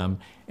all of them.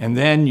 And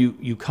then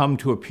you come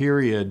to a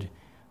period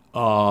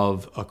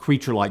of a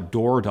creature like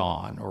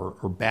Dorodon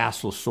or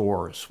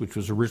Basilosaurus, which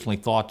was originally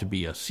thought to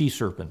be a sea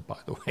serpent, by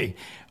the way,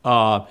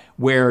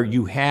 where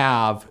you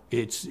have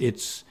it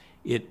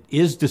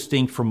is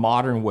distinct from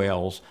modern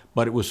whales,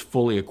 but it was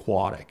fully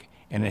aquatic,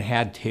 and it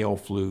had tail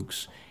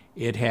flukes.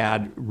 It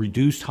had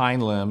reduced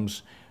hind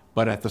limbs,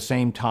 but at the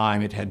same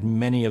time, it had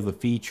many of the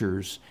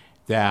features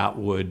that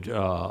would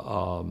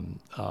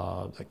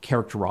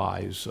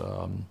characterize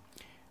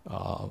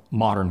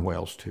modern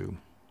whales too.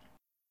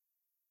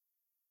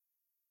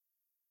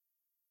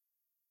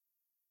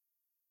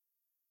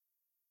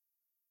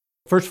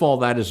 First of all,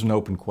 that is an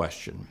open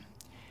question.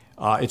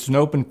 It's an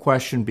open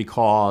question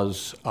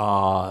because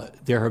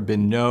there have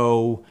been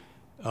no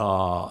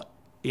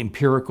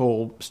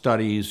empirical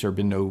studies, there have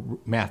been no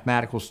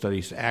mathematical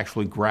studies to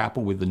actually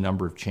grapple with the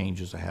number of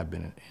changes that have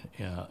been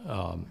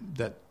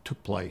that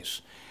took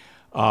place.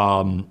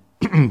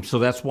 So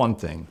that's one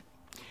thing.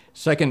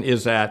 Second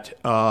is that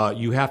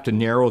you have to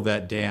narrow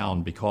that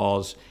down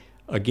because,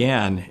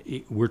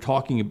 again, we're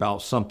talking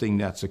about something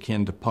that's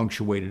akin to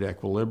punctuated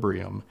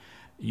equilibrium.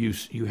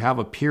 You have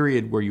a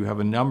period where you have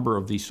a number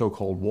of these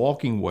so-called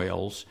walking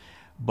whales,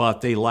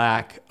 but they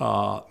lack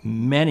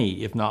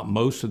many, if not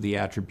most, of the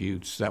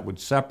attributes that would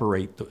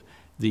separate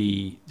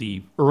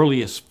the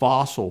earliest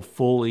fossil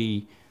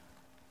fully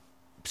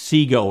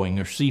seagoing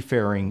or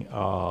seafaring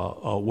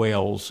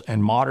whales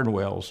and modern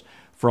whales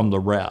from the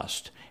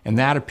rest. And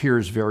that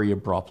appears very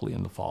abruptly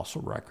in the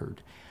fossil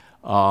record.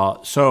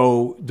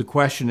 So the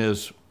question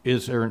is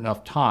there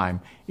enough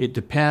time? It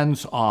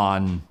depends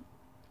on...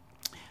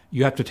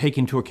 You have to take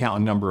into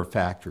account a number of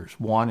factors.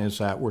 One is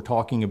that we're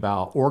talking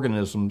about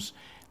organisms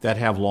that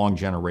have long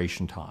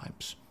generation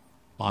times.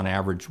 On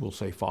average, we'll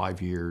say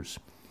 5 years.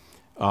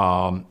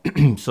 So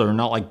they're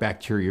not like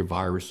bacteria,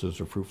 viruses,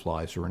 or fruit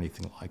flies or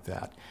anything like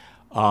that.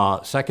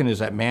 Second is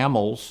that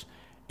mammals,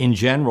 in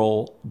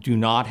general, do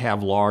not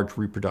have large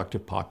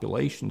reproductive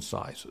population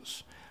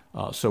sizes.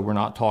 So we're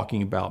not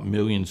talking about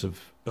millions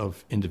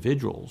of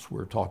individuals.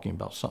 We're talking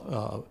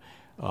about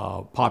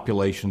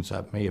populations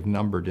that may have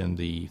numbered in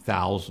the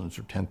thousands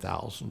or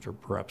 10,000s or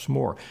perhaps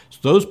more. So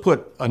those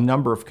put a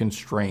number of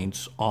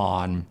constraints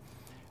on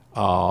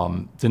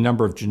the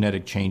number of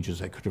genetic changes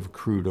that could have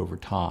accrued over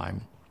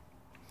time.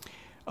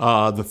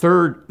 The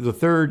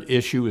third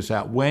issue is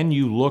that when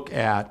you look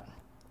at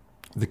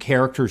the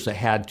characters that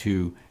had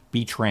to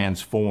be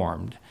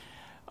transformed,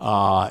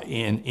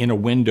 in a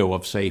window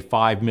of, say,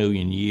 5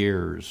 million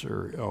years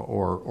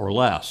or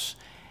less.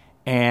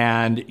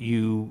 And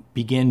you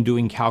begin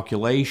doing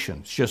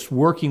calculations, just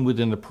working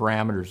within the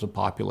parameters of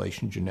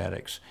population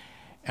genetics.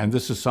 And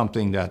this is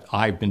something that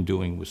I've been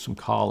doing with some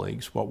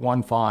colleagues. What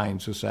one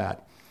finds is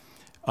that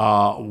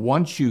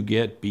once you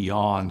get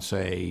beyond,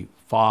 say,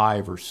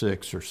 5 or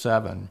 6 or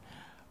 7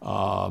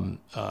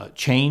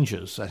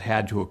 changes that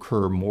had to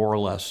occur more or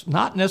less,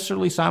 not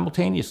necessarily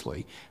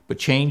simultaneously, but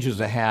changes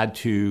that had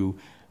to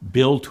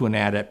build to an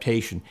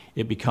adaptation,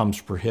 it becomes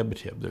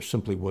prohibitive. There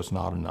simply was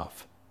not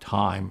enough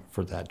time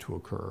for that to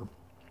occur.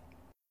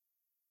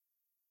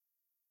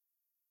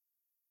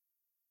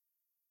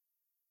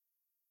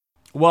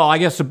 Well, I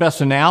guess the best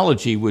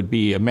analogy would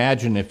be,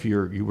 imagine if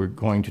you were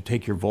going to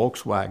take your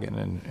Volkswagen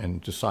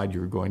and decide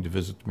you were going to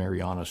visit the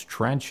Marianas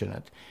Trench in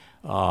it.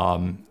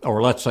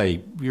 Or let's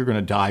say you're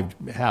going to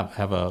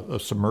have a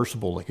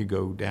submersible that could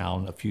go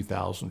down a few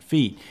thousand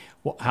feet.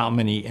 Well, how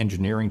many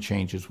engineering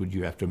changes would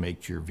you have to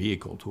make to your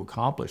vehicle to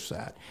accomplish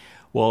that?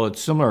 Well,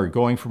 it's similar,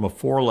 going from a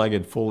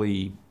four-legged,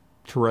 fully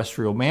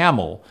terrestrial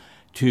mammal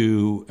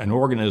to an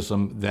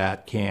organism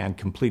that can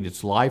complete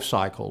its life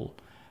cycle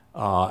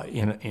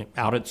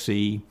out at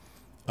sea,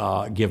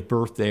 give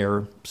birth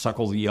there,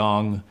 suckle the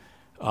young,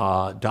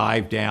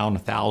 dive down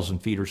 1,000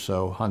 feet or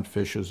so, hunt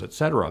fishes,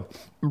 etc.,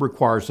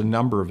 requires a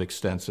number of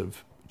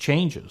extensive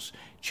changes.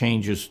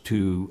 Changes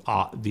to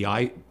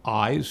the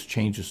eyes,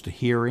 changes to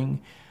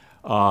hearing,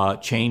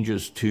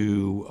 changes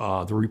to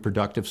the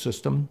reproductive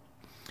system,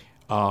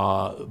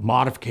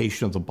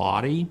 modification of the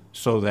body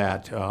so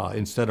that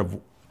instead of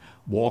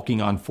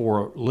walking on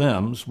 4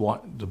 limbs,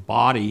 the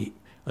body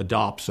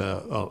adopts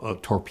a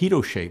torpedo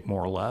shape,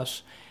 more or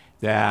less,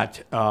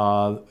 that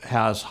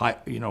has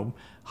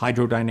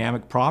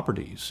hydrodynamic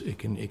properties. It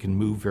can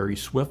move very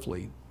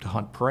swiftly to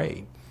hunt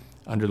prey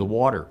under the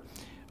water.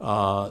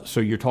 So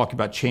you're talking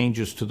about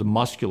changes to the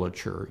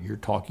musculature. You're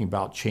talking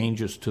about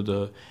changes to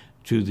the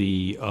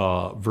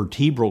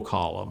vertebral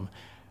column,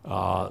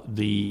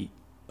 the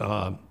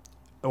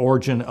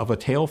origin of a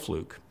tail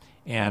fluke,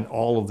 and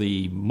all of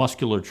the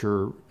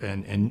musculature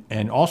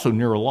and also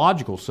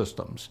neurological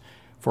systems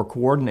for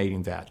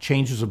coordinating that.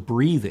 Changes of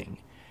breathing,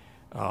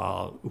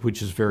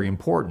 which is very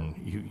important.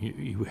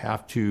 You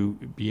have to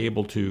be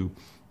able to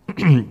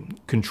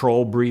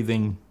control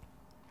breathing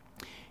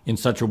in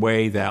such a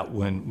way that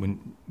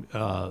when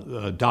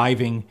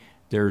diving,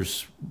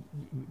 there's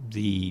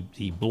the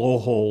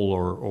blowhole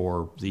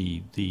or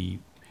the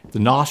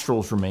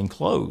nostrils remain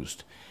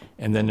closed,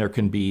 and then there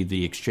can be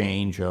the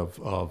exchange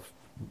of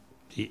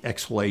the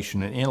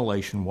exhalation and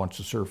inhalation once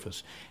the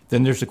surface.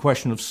 Then there's the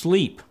question of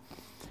sleep.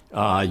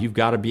 You've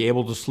got to be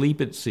able to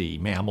sleep at sea.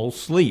 Mammals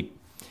sleep,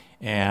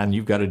 and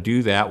you've got to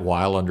do that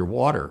while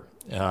underwater.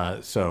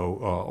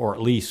 Or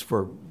at least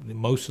for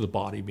most of the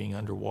body being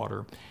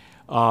underwater.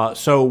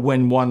 So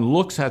when one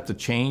looks at the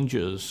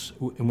changes,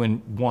 when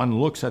one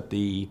looks at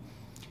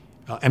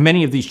and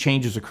many of these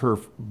changes occur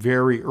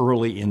very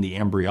early in the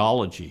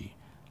embryology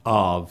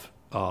of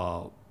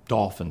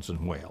dolphins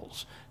and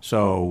whales.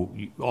 So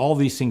all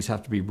these things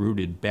have to be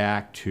rooted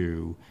back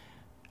to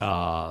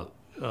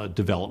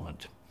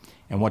development.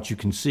 And what you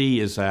can see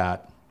is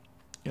that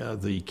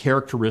the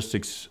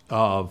characteristics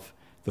of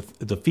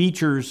the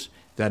features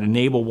that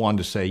enable one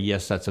to say,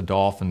 yes, that's a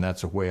dolphin,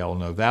 that's a whale,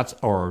 no, that's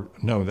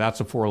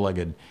a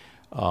four-legged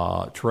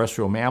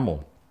terrestrial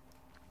mammal,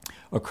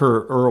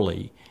 occur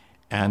early.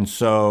 And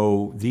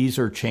so these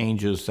are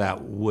changes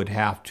that would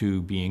have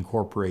to be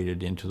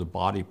incorporated into the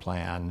body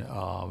plan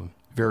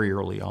very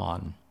early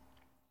on.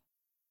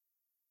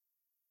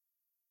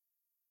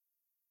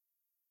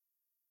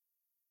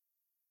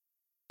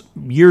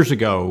 Years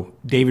ago,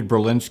 David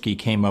Berlinski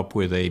came up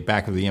with a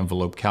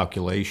back-of-the-envelope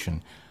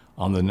calculation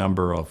on the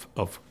number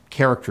of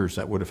characters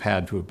that would have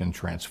had to have been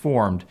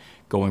transformed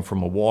going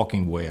from a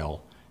walking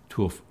whale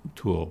to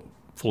a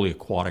fully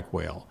aquatic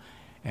whale.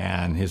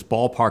 And his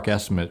ballpark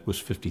estimate was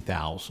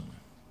 50,000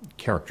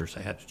 characters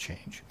that had to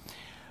change.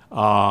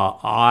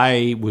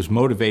 I was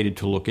motivated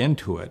to look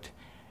into it,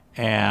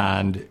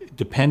 and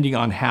depending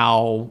on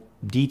how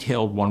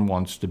detailed one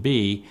wants to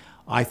be,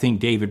 I think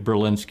David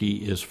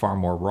Berlinski is far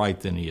more right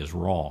than he is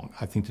wrong.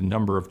 I think the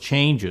number of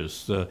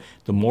changes,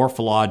 the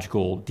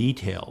morphological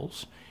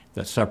details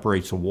that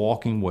separates a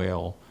walking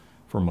whale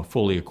from a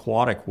fully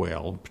aquatic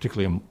whale,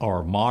 particularly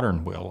our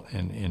modern whale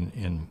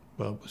in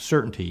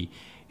certainty,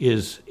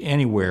 is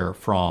anywhere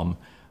from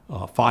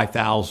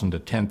 5,000 to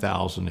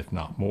 10,000, if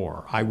not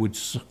more. I would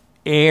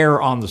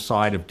err on the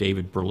side of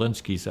David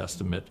Berlinski's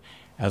estimate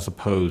as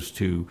opposed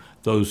to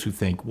those who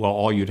think, well,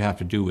 all you'd have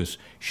to do is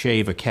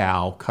shave a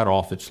cow, cut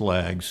off its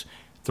legs,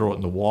 throw it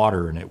in the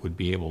water, and it would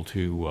be able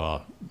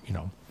to,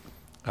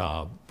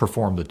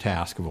 perform the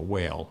task of a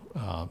whale.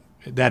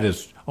 That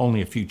is,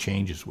 only a few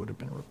changes would have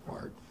been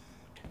required.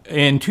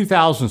 In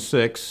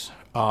 2006,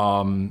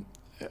 Hans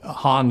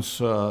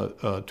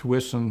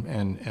Twissen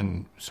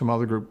and some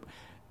other group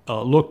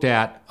looked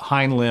at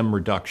hind limb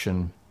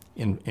reduction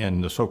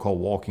in the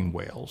so-called walking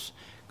whales,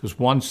 because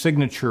one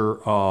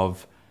signature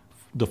of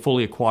the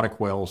fully aquatic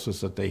whales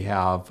is that they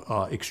have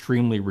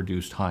extremely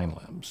reduced hind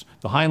limbs.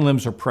 The hind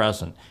limbs are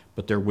present,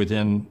 but they're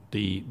within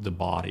the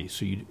body.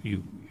 So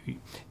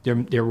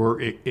there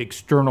were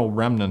external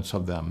remnants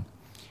of them,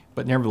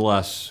 but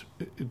nevertheless,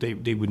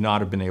 they would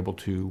not have been able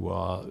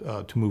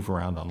to move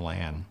around on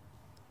land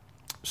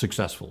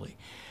successfully.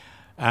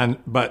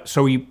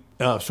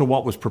 So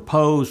what was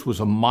proposed was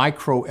a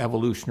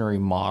microevolutionary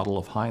model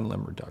of hind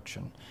limb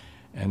reduction.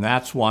 And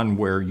that's one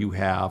where you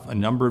have a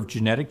number of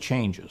genetic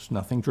changes,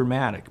 nothing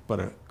dramatic, but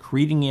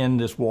accreting in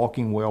this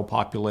walking whale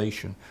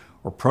population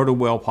or proto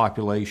whale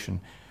population,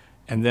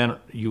 and then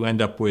you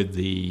end up with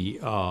the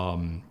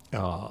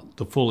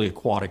fully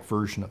aquatic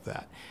version of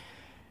that.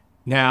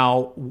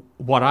 Now,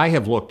 what I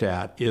have looked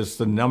at is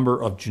the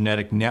number of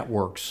genetic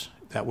networks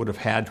that would have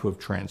had to have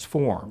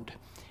transformed.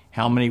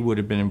 How many would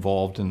have been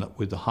involved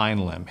with the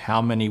hind limb? How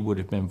many would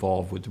have been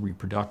involved with the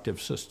reproductive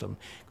system?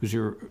 Because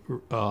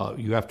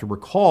you have to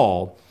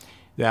recall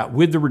that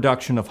with the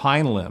reduction of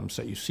hind limbs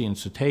that you see in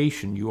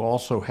cetacean, you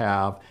also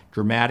have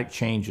dramatic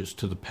changes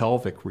to the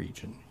pelvic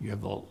region. You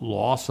have the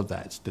loss of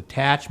that. It's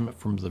detachment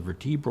from the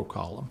vertebral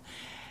column.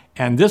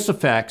 And this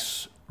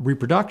affects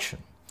reproduction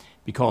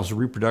because the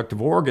reproductive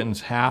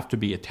organs have to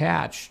be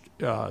attached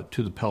to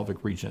the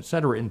pelvic region, et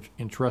cetera,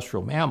 in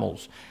terrestrial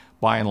mammals,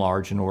 by and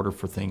large, in order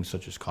for things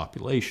such as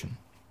copulation.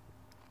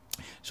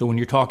 So when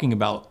you're talking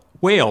about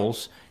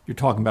whales, you're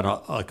talking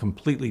about a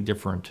completely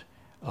different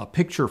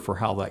picture for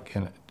how that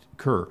can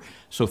occur.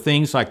 So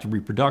things like the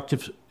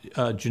reproductive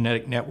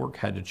genetic network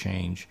had to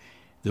change,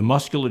 the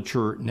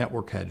musculature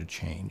network had to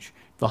change,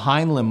 the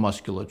hind limb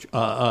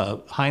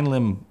hind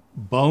limb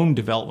bone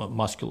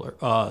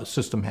development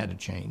system had to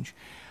change,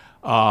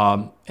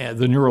 and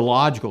the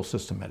neurological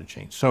system had to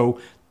change. So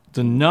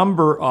the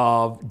number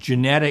of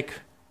genetic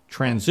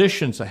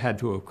transitions that had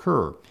to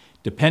occur,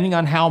 depending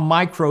on how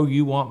micro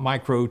you want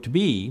micro to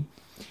be,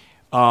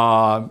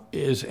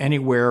 is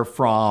anywhere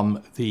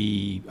from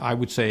I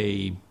would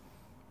say,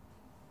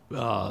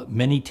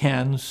 many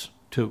tens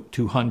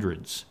to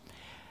hundreds.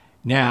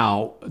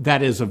 Now,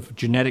 that is of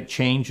genetic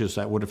changes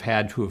that would have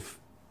had to have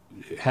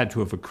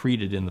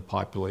accreted in the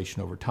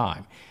population over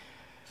time.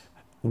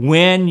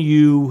 When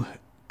you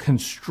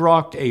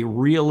construct a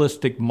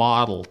realistic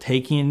model,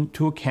 taking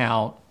into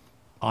account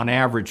on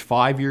average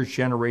 5 years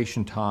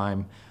generation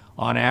time,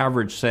 on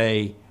average,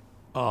 say,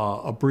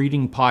 a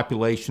breeding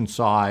population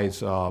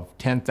size of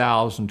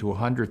 10,000 to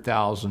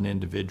 100,000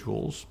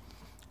 individuals,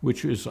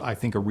 which is, I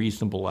think, a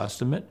reasonable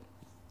estimate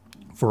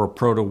for a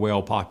proto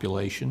whale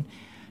population,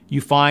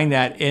 you find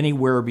that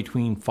anywhere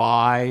between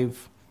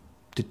 5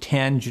 to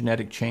 10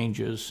 genetic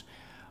changes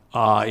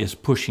is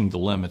pushing the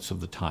limits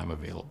of the time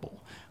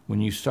available.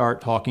 When you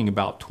start talking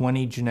about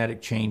 20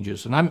 genetic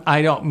changes, and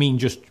I don't mean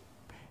just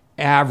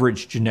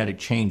average genetic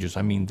changes,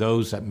 I mean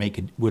those that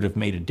would have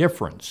made a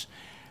difference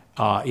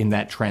in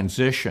that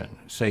transition,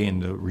 say in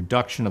the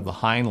reduction of the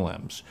hind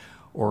limbs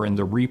or in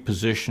the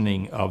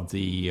repositioning of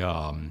the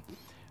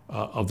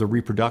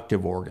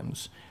reproductive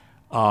organs.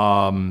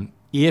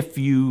 If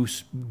you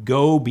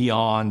go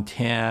beyond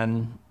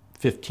 10,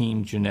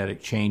 15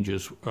 genetic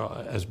changes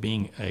as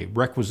being a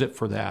requisite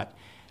for that,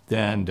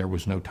 then there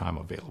was no time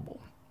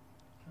available.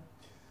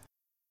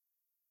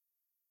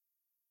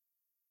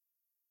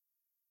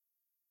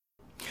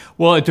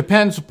 Well, it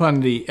depends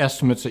upon the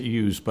estimates that you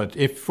use, but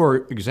if,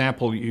 for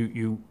example,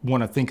 you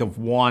want to think of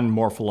one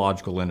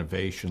morphological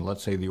innovation,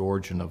 let's say the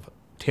origin of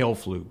tail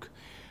fluke,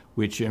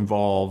 which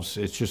involves,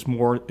 it's just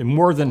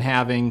more than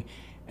having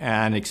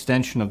an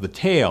extension of the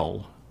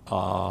tail.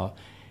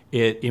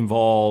 It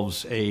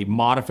involves a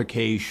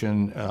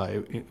modification,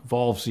 it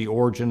involves the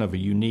origin of a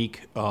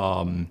unique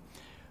part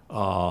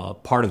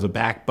of the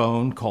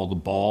backbone called the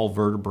ball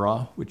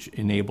vertebra, which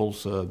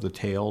enables the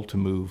tail to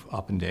move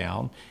up and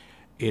down.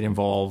 It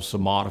involves a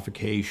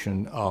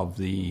modification of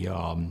the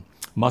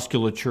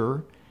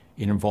musculature.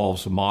 It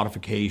involves a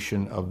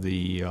modification of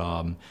the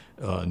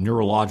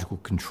neurological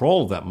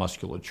control of that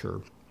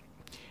musculature.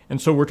 And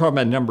so we're talking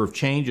about a number of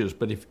changes,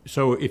 but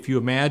if you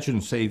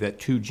imagine, say, that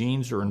 2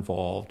 genes are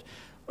involved,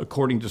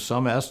 according to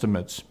some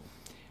estimates,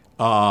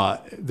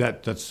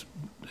 that's,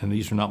 and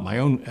these are not my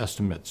own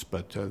estimates,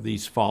 but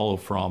these follow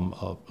from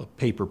a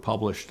paper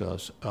published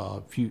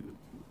about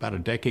a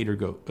decade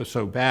or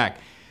so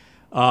back,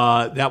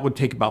 that would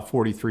take about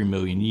 43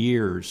 million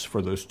years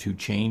for those 2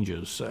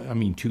 changes,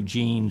 2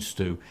 genes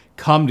to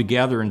come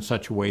together in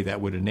such a way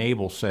that would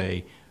enable,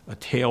 say, a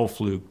tail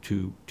fluke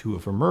to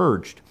have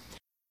emerged.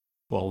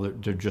 Well,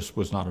 there just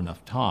was not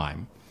enough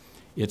time.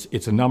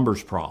 It's a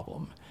numbers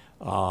problem.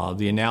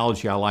 The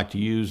analogy I like to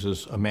use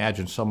is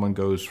imagine someone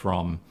goes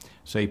from,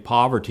 say,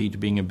 poverty to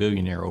being a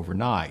billionaire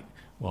overnight.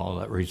 Well,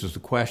 that raises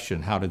the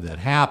question, how did that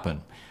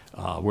happen?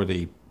 Were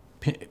they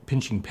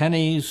pinching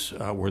pennies?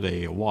 Were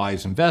they a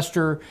wise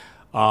investor?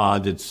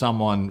 Did some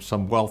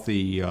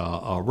wealthy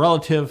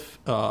relative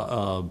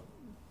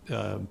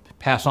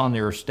pass on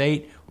their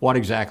estate? What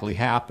exactly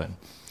happened?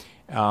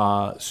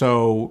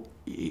 So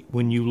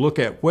when you look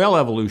at whale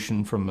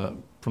evolution from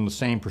the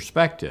same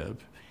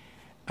perspective,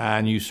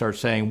 and you start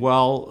saying,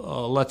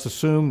 well, let's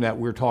assume that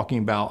we're talking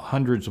about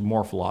hundreds of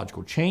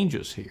morphological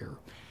changes here.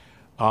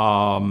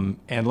 And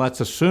let's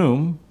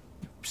assume,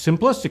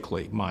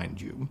 simplistically,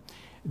 mind you,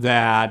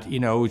 that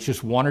it's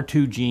just one or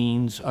two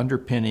genes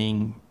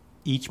underpinning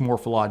each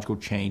morphological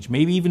change,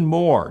 maybe even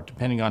more,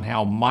 depending on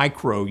how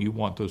micro you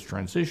want those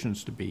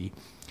transitions to be.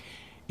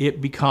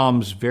 It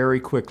becomes very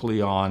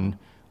quickly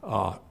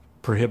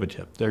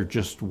prohibitive. There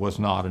just was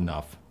not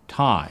enough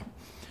time.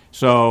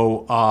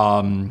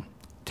 So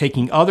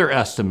taking other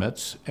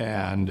estimates,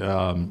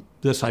 and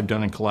this I've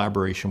done in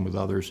collaboration with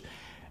others,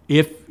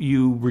 if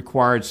you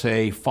required,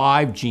 say,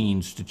 5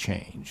 genes to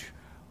change,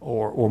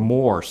 or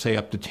more, say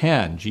up to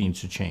 10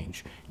 genes to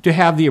change, to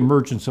have the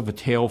emergence of a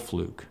tail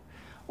fluke,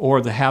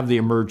 or to have the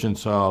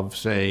emergence of,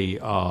 say,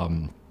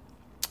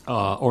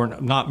 or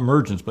not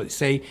emergence, but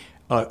say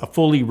a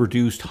fully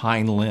reduced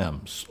hind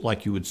limbs,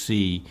 like you would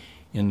see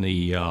in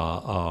the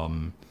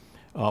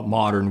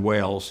modern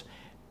whales,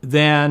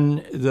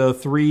 then the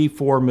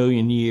 3-4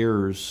 million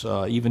years,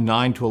 even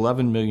 9 to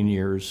 11 million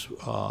years,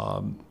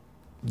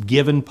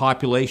 given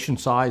population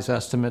size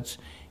estimates,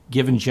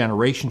 given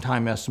generation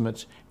time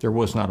estimates, there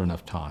was not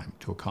enough time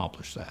to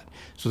accomplish that.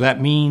 So that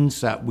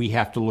means that we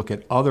have to look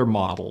at other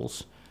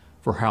models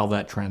for how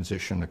that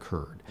transition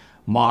occurred,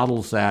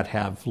 models that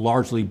have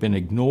largely been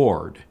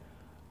ignored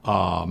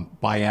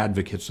by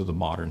advocates of the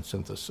modern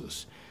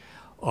synthesis.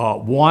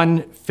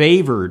 One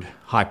favored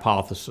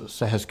hypothesis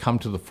that has come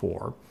to the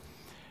fore,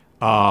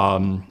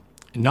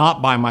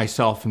 not by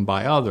myself and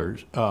by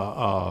others,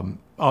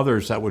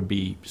 others that would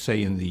be,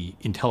 say, in the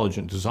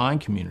intelligent design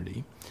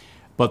community,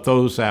 but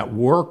those that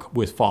work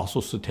with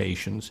fossil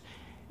cetaceans,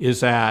 is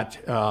that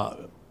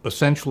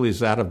essentially is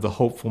that of the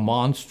hopeful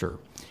monster,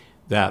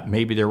 that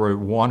maybe there were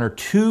 1 or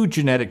 2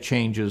 genetic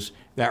changes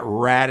that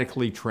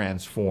radically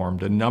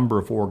transformed a number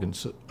of organ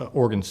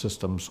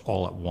systems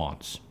all at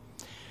once.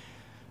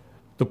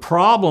 The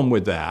problem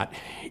with that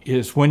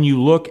is when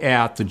you look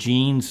at the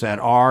genes that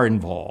are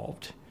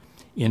involved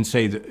in,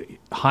 say, the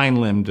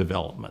hind limb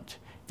development,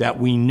 that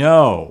we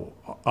know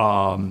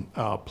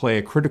play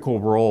a critical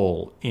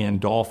role in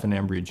dolphin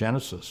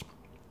embryogenesis.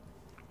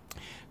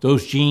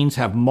 Those genes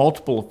have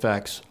multiple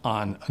effects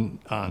on,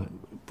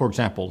 for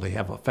example, they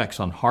have effects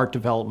on heart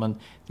development,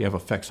 they have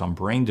effects on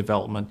brain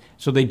development,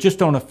 so they just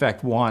don't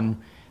affect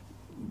one,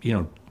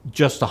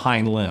 just the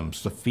hind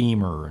limbs, the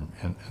femur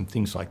and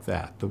things like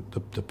that,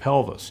 the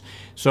pelvis.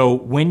 So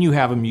when you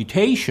have a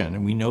mutation,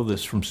 and we know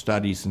this from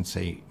studies in,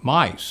 say,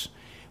 mice,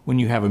 when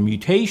you have a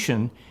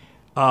mutation,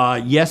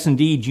 yes,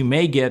 indeed, you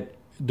may get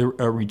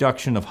a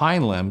reduction of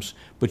hind limbs,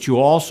 but you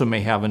also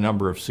may have a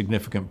number of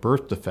significant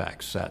birth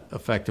defects that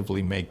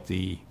effectively make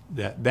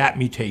that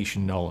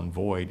mutation null and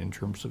void in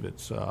terms of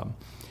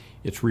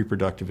its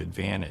reproductive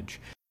advantage.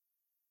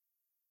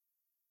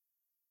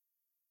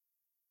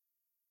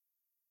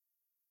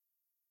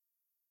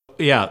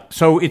 Yeah,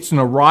 so it's an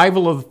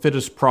arrival of the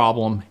fittest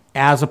problem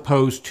as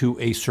opposed to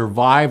a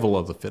survival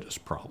of the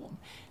fittest problem.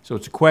 So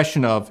it's a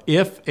question of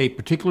if a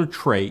particular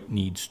trait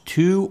needs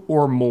 2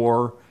 or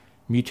more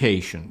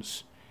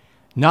mutations,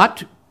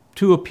 not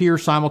to appear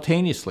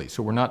simultaneously,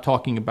 so we're not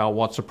talking about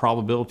what's the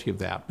probability of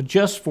that, but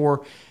just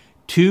for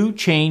 2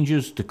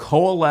 changes to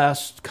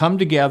coalesce, come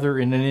together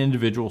in an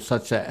individual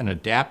such that an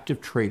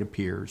adaptive trait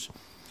appears.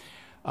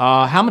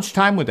 How much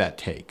time would that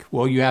take?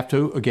 Well, you have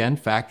to, again,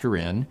 factor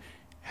in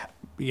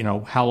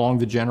how long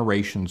the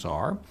generations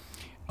are,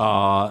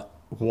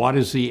 what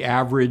is the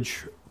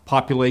average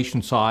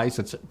population size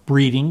that's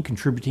breeding,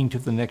 contributing to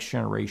the next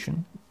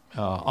generation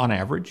on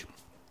average,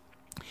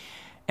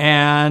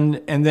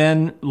 and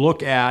then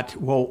look at,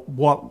 well,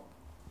 what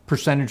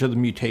percentage of the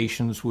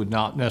mutations would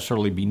not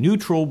necessarily be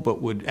neutral,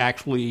 but would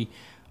actually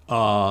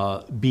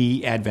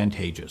be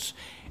advantageous.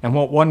 And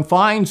what one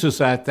finds is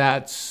that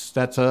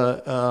that's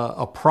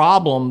a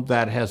problem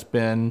that has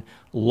been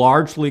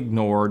largely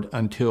ignored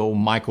until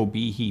Michael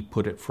Behe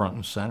put it front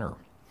and center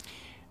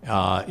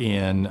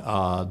in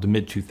the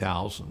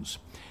mid-2000s.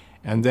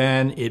 And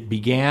then it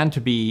began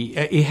to be,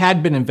 it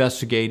had been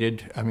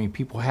investigated. I mean,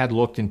 people had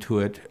looked into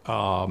it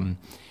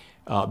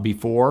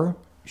before,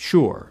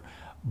 sure.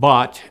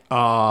 But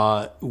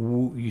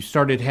you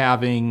started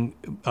having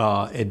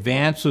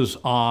advances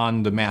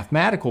on the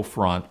mathematical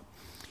front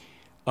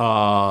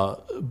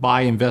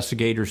by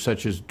investigators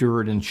such as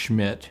Durrett and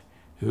Schmidt,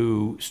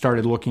 who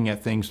started looking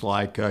at things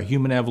like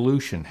human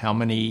evolution. How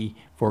many,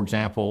 for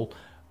example,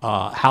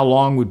 how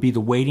long would be the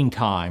waiting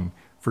time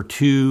for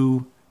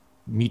 2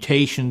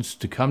 mutations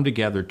to come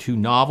together, 2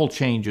 novel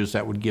changes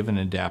that would give an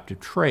adaptive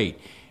trait?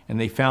 And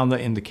they found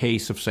that in the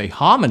case of, say,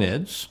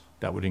 hominids,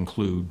 that would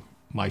include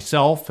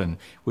myself and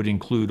would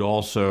include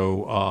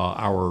also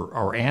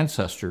our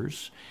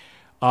ancestors,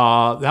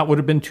 that would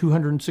have been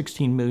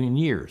 216 million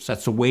years.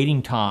 That's the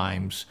waiting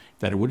times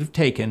that it would have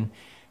taken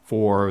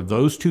for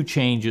those 2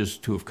 changes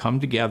to have come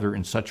together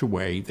in such a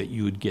way that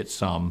you would get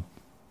some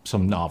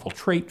novel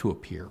trait to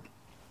appear.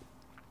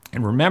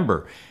 And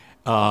remember,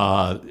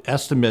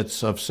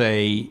 estimates of,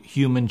 say,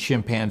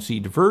 human-chimpanzee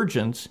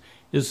divergence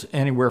is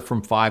anywhere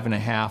from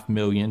 5.5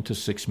 million to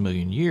 6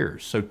 million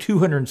years. So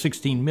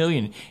 216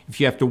 million, if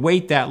you have to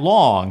wait that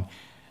long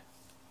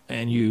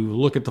and you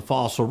look at the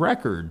fossil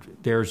record,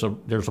 there's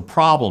a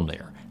problem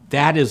there.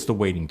 That is the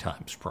waiting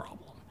times problem.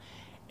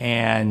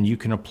 And you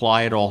can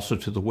apply it also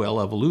to the whale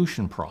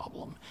evolution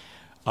problem.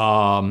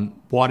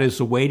 What is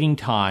the waiting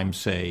time,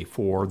 say,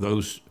 for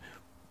those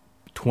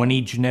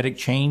 20 genetic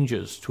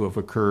changes to have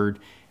occurred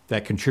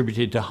that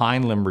contributed to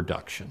hind limb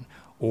reduction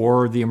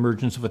or the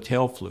emergence of a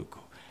tail fluke?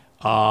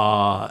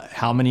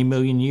 How many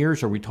million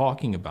years are we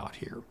talking about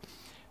here?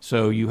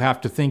 So you have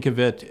to think of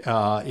it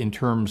in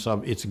terms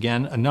of, it's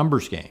again a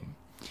numbers game.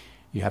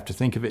 You have to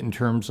think of it in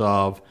terms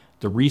of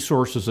the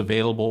resources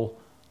available,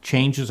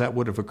 changes that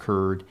would have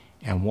occurred,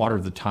 and what are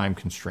the time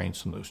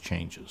constraints on those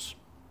changes.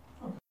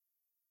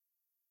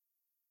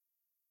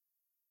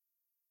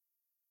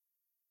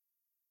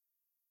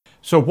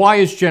 So why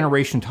is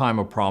generation time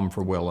a problem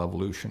for whale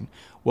evolution?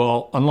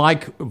 Well,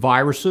 unlike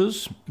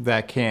viruses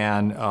that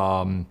can,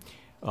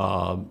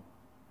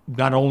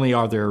 not only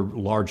are there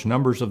large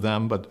numbers of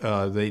them, but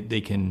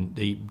they can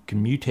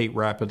mutate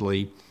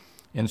rapidly,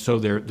 and so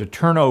the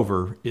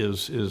turnover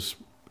is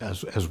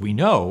as we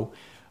know,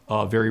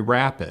 very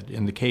rapid.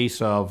 In the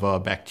case of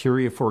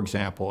bacteria, for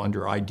example,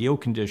 under ideal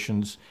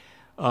conditions,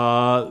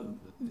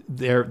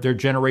 their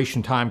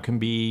generation time can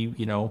be,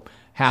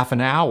 half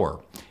an hour.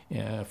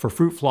 For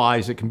fruit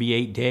flies, it can be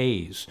 8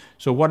 days.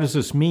 So what does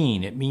this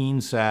mean? It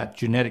means that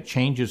genetic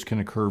changes can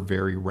occur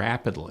very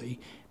rapidly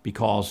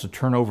because the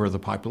turnover of the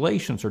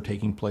populations are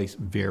taking place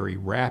very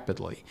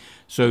rapidly.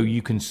 So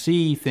you can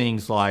see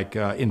things like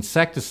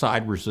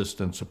insecticide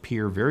resistance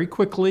appear very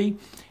quickly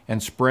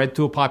and spread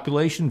to a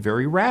population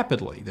very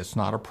rapidly. That's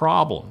not a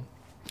problem.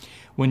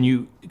 When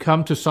you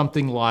come to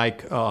something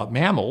like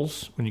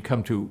mammals, when you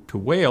come to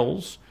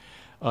whales,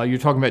 you're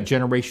talking about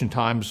generation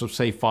times of,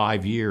 say,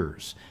 5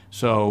 years.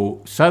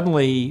 So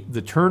suddenly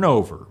the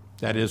turnover,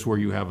 that is where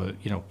you have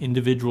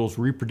individuals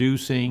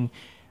reproducing,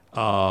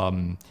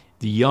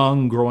 the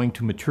young growing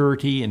to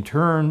maturity, in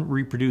turn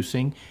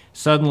reproducing,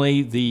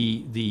 suddenly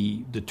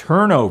the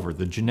turnover,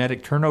 the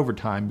genetic turnover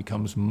time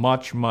becomes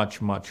much,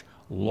 much, much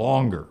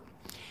longer.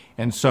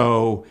 And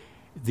so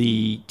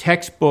the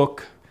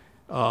textbook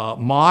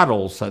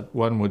models that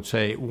one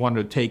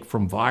would take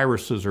from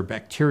viruses or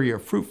bacteria or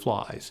fruit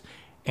flies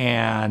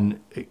and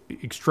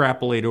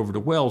extrapolate over to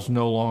whales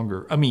no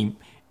longer,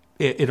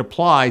 it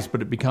applies,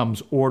 but it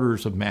becomes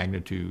orders of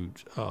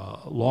magnitude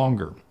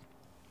longer.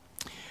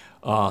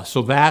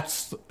 So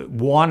that's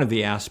one of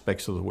the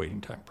aspects of the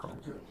waiting time problem.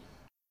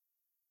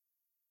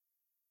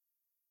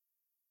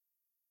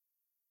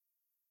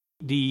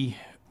 The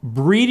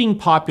breeding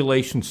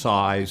population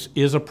size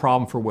is a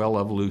problem for whale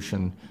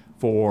evolution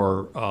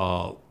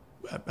for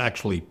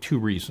actually two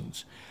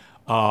reasons.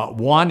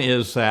 One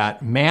is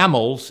that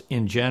mammals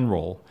in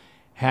general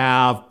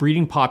have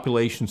breeding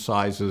population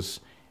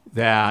sizes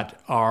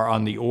that are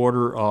on the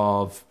order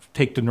of,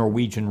 take the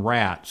Norwegian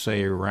rat,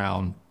 say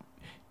around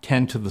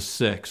 10 to the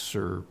 6th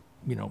or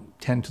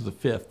 10 to the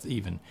 5th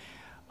even.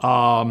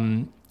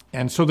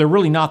 And so they're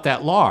really not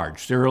that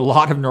large. There are a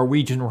lot of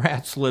Norwegian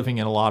rats living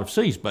in a lot of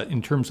cities, but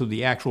in terms of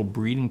the actual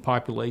breeding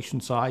population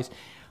size,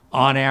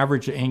 on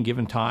average at any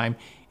given time,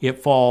 it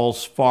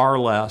falls far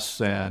less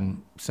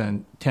than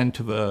 10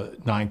 to the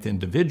 9th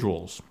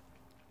individuals.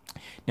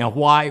 Now,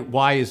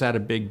 why is that a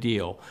big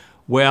deal?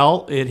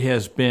 Well, it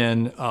has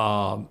been,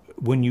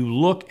 when you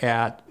look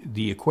at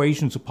the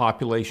equations of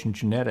population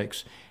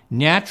genetics,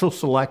 natural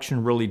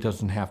selection really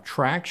doesn't have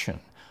traction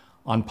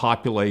on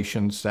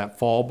populations that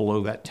fall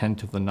below that 10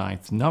 to the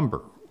 9th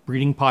number,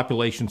 breeding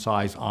population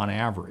size on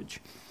average.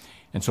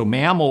 And so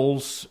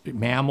mammals,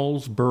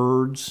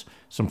 birds,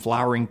 some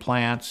flowering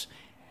plants,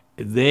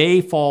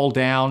 they fall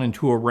down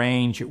into a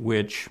range at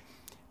which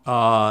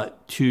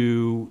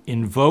to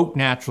invoke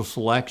natural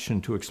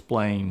selection to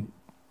explain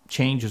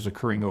changes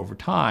occurring over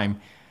time,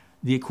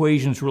 the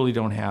equations really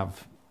don't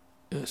have,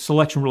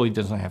 selection really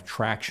doesn't have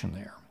traction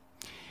there.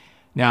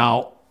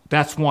 Now,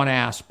 that's one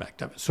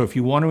aspect of it. So if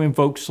you want to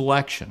invoke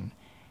selection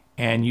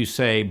and you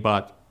say,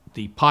 but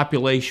the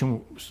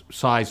population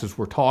sizes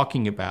we're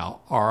talking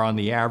about are on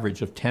the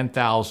average of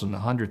 10,000,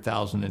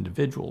 100,000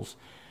 individuals,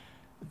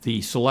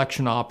 the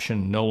selection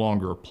option no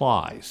longer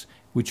applies,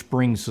 which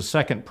brings the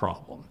second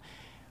problem.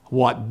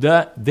 What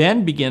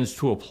then begins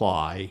to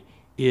apply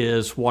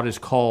is what is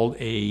called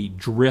a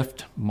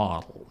drift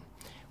model,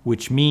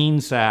 which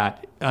means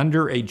that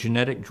under a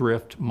genetic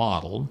drift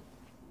model,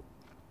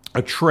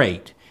 a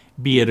trait,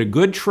 be it a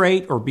good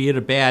trait or be it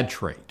a bad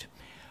trait,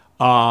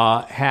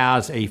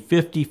 has a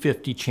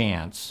 50-50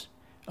 chance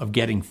of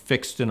getting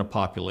fixed in a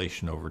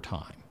population over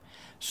time.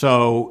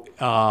 So,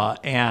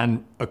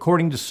 and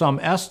according to some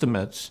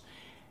estimates,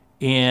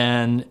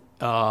 in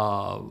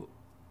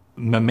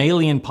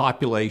mammalian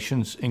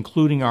populations,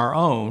 including our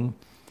own,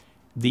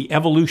 the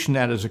evolution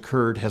that has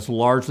occurred has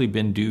largely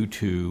been due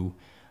to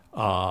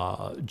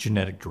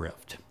genetic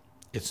drift.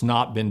 It's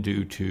not been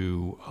due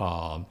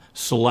to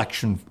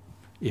selection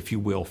if you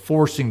will,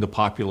 forcing the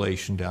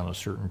population down a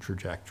certain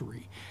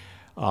trajectory.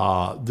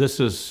 This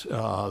is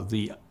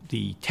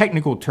the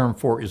technical term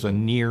for it is a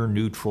near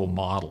neutral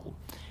model,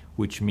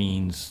 which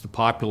means the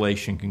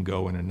population can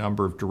go in a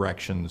number of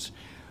directions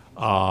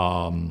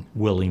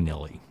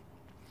willy-nilly.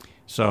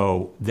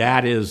 So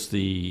that's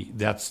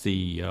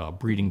the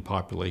breeding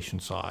population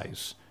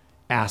size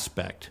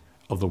aspect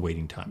of the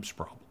waiting times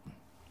problem.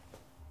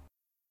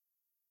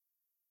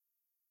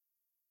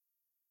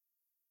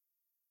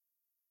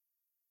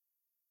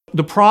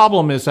 The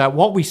problem is that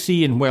what we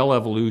see in whale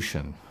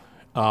evolution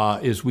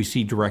is we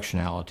see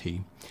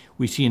directionality.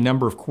 We see a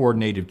number of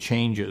coordinated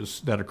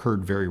changes that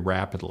occurred very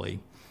rapidly.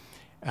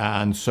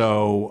 And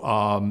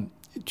so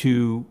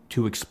to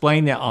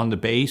explain that on the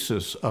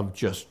basis of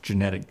just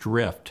genetic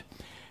drift,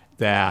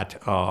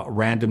 that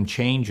random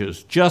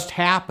changes just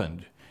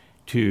happened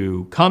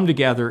to come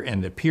together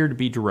and appear to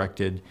be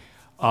directed,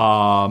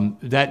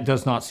 that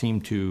does not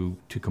seem to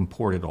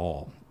comport at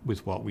all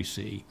with what we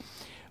see.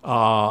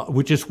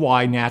 Which is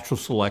why natural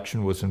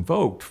selection was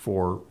invoked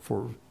for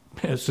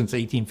since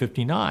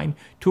 1859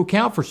 to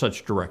account for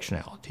such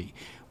directionality.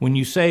 When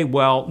you say,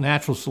 well,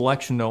 natural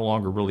selection no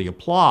longer really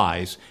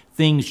applies,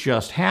 things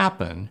just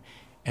happen,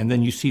 and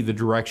then you see the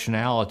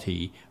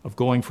directionality of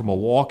going from a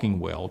walking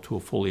whale to a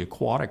fully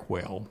aquatic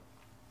whale,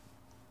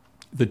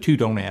 the two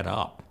don't add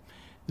up.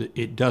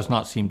 It does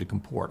not seem to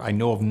comport. I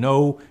know of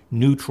no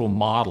neutral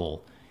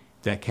model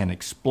that can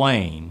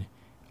explain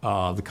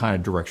the kind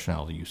of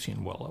directionality you see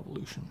in whale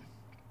evolution.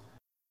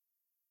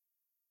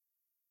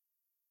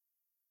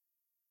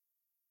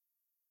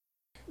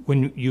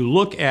 When you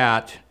look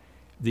at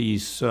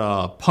these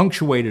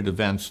punctuated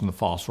events in the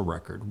fossil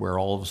record, where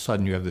all of a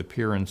sudden you have the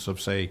appearance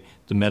of, say,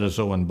 the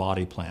metazoan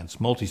body plants,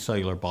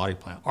 multicellular body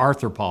plant,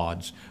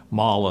 arthropods,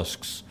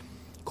 mollusks,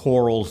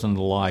 corals, and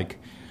the like,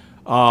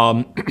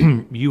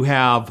 you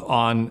have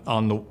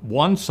on the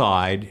one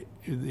side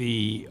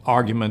the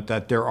argument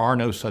that there are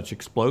no such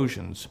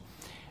explosions.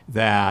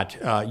 That,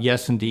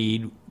 yes,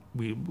 indeed,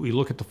 we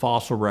look at the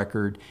fossil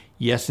record,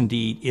 yes,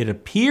 indeed, it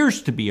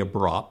appears to be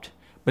abrupt,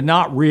 but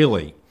not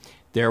really.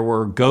 There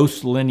were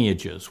ghost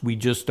lineages. We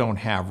just don't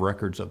have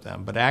records of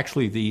them. But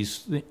actually,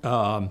 these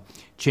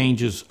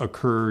changes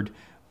occurred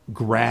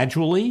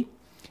gradually.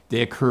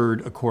 They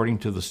occurred according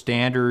to the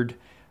standard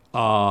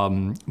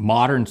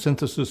modern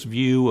synthesis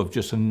view of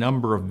just a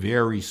number of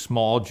very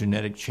small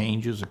genetic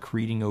changes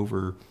accreting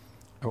over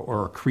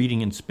or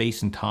accreting in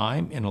space and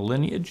time in a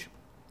lineage.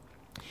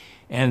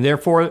 And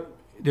therefore,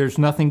 there's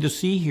nothing to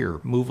see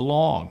here. Move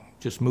along.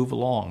 Just move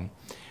along.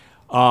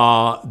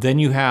 Then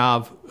you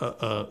have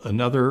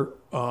another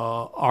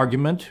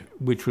argument,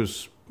 which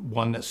was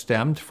one that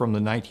stemmed from the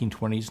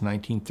 1920s,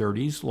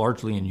 1930s,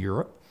 largely in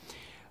Europe,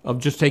 of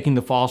just taking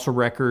the fossil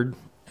record,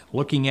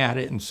 looking at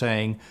it and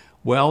saying,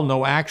 well,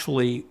 no,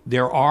 actually,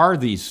 there are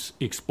these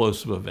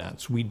explosive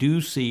events. We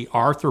do see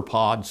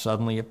arthropods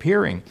suddenly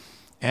appearing.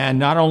 And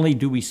not only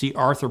do we see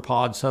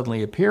arthropods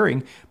suddenly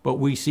appearing, but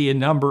we see a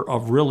number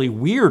of really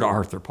weird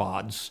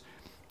arthropods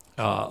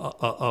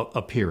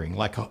appearing,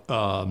 like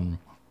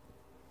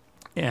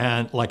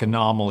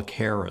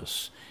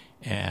Anomalocaris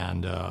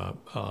and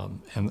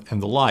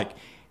the like.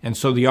 And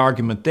so the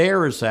argument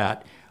there is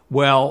that,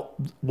 well,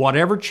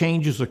 whatever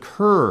changes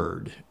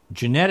occurred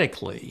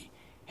genetically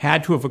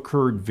had to have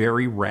occurred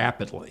very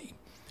rapidly,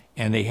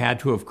 and they had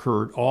to have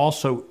occurred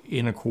also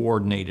in a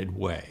coordinated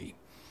way.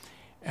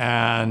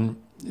 And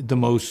the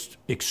most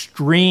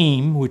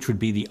extreme, which would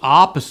be the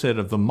opposite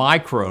of the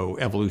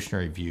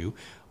microevolutionary view,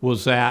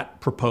 was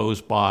that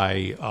proposed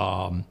by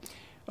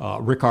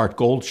Richard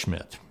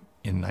Goldschmidt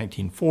in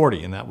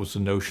 1940, and that was the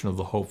notion of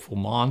the hopeful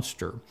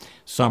monster,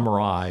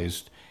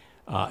 summarized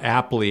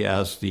aptly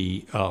as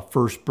the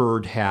first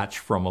bird hatched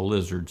from a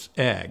lizard's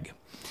egg.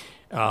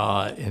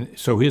 And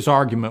so his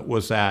argument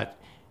was that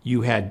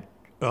you had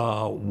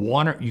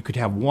you could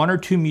have one or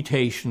two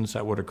mutations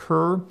that would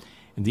occur,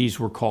 and these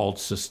were called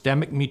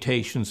systemic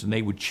mutations, and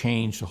they would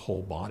change the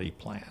whole body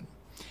plan.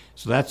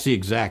 So that's the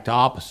exact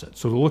opposite.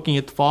 So looking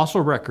at the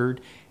fossil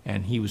record,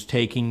 and he was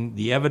taking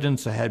the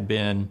evidence that had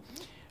been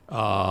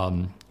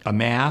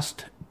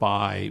amassed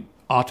by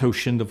Otto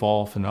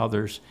Schindewolf and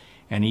others,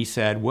 and he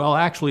said, well,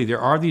 actually, there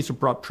are these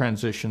abrupt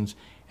transitions,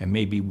 and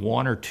maybe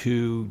one or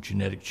two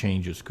genetic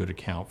changes could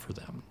account for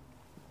them.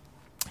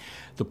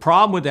 The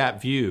problem with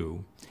that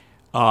view,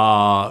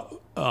 as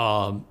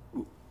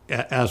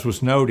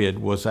was noted,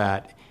 was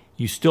that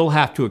you still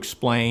have to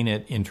explain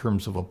it in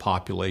terms of a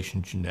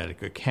population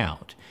genetic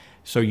account.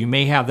 So you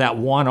may have that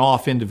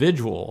one-off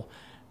individual.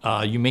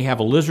 You may have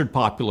a lizard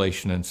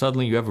population, and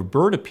suddenly you have a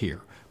bird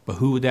appear. But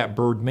who would that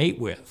bird mate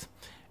with?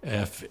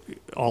 If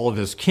all of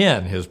his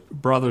kin, his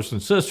brothers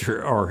and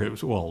sisters,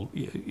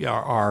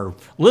 are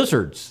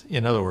lizards,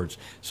 in other words.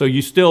 So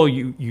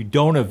you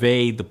don't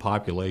evade the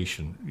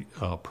population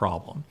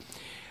problem.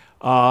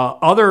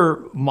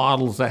 Other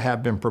models that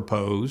have been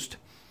proposed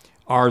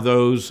are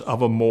those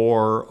of a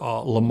more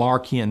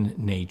Lamarckian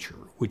nature,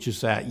 which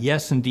is that,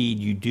 yes, indeed,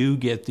 you do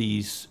get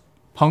these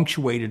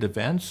punctuated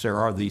events. There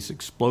are these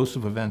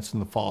explosive events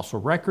in the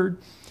fossil record.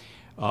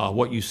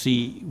 What you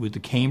see with the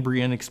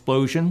Cambrian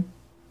explosion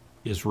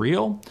is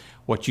real.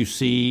 What you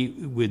see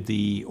with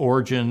the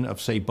origin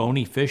of, say,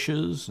 bony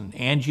fishes and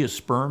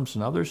angiosperms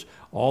and others,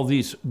 all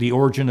these, the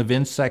origin of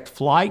insect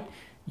flight,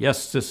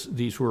 yes,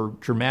 these were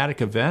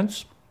dramatic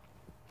events,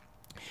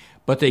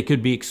 but they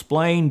could be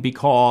explained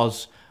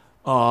because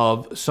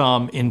of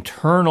some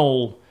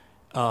internal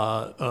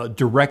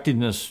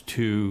directedness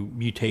to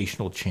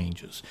mutational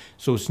changes.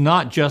 So it's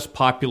not just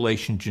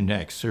population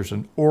genetics. There's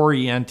an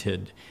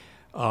oriented,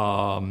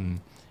 I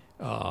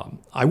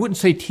wouldn't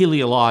say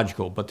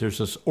teleological, but there's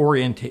this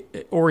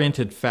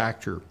oriented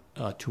factor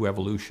to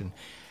evolution.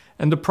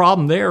 And the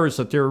problem there is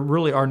that there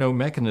really are no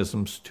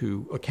mechanisms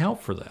to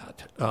account for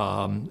that.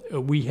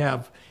 We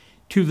have,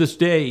 to this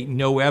day,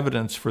 no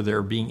evidence for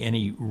there being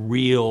any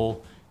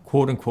real,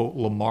 quote-unquote,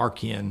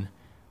 Lamarckian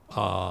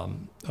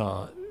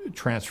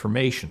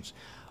transformations.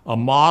 A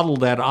model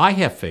that I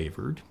have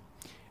favored,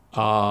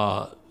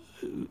 that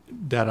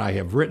I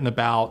have written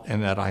about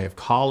and that I have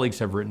colleagues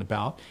have written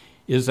about,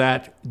 is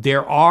that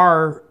there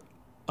are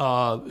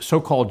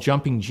so-called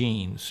jumping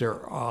genes.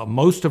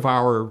 Most of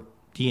our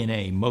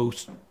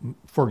DNA,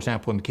 for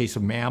example, in the case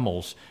of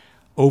mammals,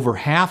 over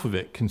half of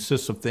it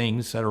consists of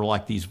things that are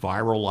like these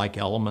viral-like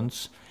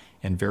elements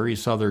and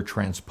various other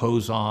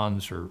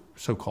transposons or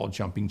so-called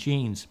jumping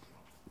genes.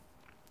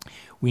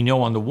 We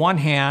know on the one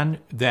hand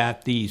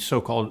that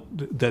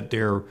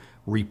they're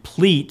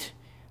replete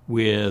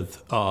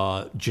with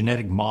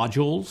genetic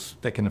modules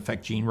that can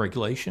affect gene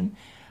regulation.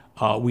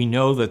 We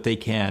know that they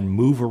can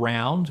move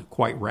around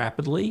quite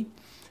rapidly,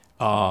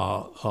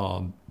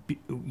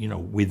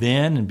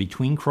 within and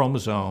between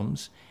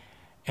chromosomes,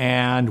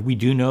 and we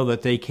do know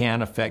that they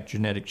can affect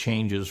genetic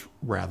changes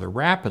rather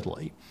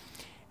rapidly.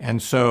 And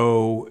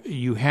so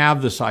you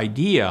have this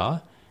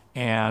idea,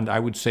 and I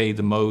would say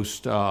the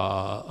most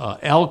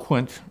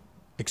eloquent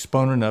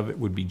exponent of it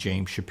would be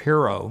James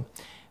Shapiro,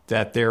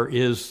 that there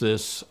is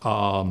this,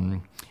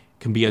 can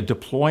be a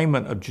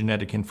deployment of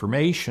genetic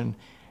information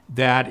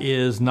that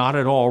is not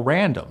at all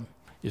random.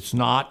 It's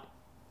not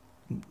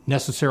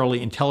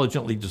necessarily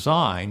intelligently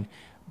designed,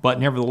 but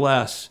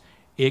nevertheless,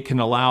 it can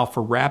allow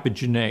for rapid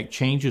genetic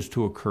changes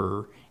to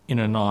occur in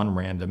a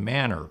non-random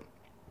manner.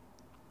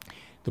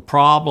 The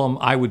problem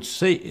I would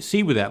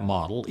see with that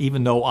model,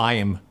 even though I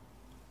am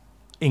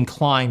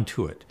inclined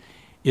to it,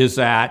 is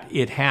that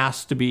it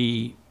has to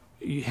be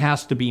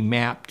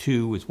mapped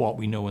to with what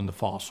we know in the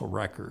fossil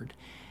record.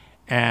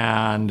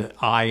 And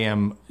I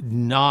am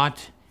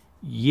not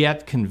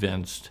yet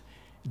convinced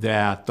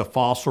that the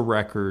fossil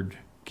record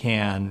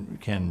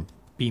can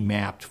be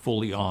mapped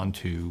fully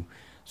onto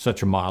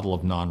such a model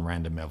of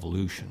non-random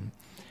evolution.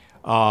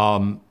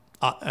 I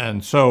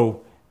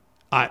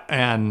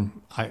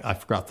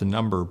forgot the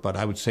number, but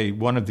I would say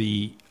one of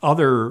the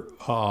other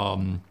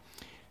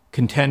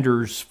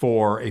contenders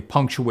for a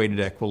punctuated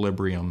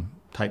equilibrium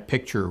type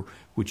picture,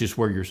 which is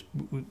where you're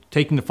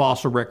taking the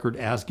fossil record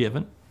as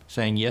given,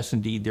 saying, yes,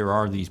 indeed, there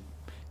are these,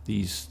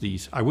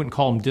 I wouldn't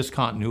call them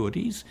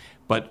discontinuities,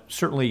 but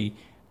certainly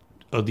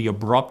the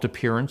abrupt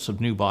appearance of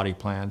new body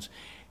plans.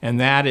 And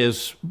that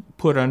is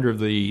put under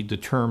the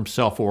term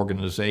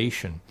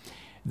self-organization,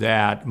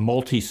 that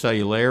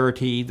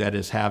multicellularity, that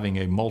is having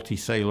a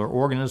multicellular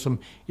organism,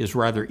 is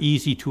rather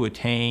easy to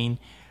attain,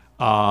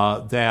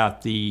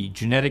 that the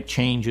genetic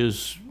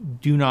changes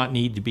do not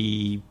need to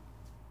be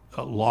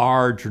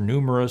large or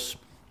numerous,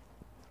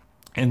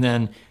 and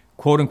then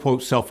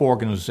quote-unquote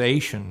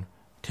self-organization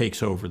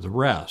takes over the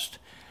rest.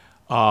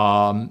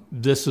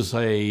 This is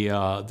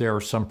there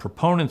are some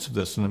proponents of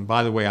this, and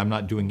by the way, I'm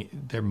not doing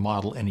their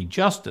model any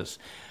justice,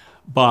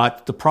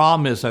 but the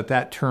problem is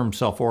that term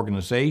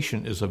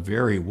self-organization is a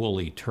very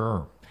woolly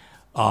term.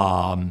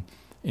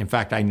 In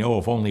fact, I know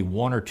of only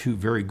one or two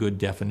very good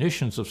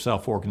definitions of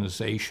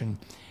self-organization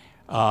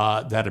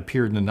that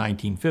appeared in the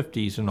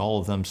 1950s, and all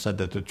of them said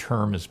that the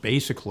term is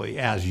basically,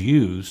 as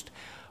used,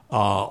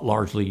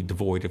 largely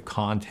devoid of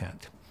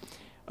content.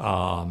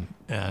 And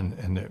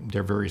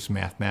there are various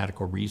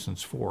mathematical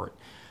reasons for it.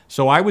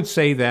 So I would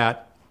say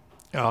that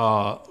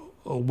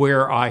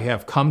where I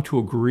have come to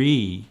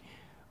agree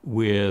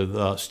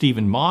with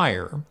Stephen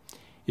Meyer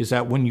is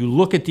that when you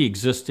look at the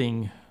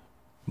existing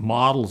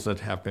models that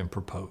have been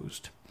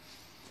proposed,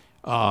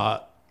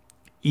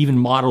 even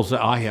models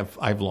that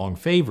I've long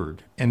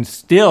favored, and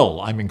still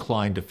I'm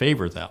inclined to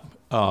favor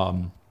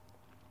them,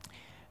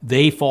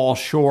 they fall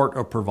short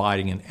of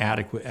providing an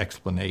adequate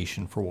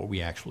explanation for what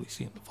we actually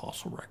see in the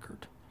fossil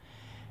record.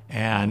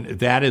 And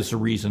that is the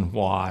reason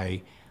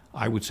why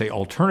I would say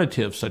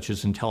alternatives such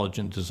as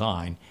intelligent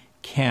design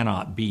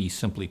cannot be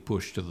simply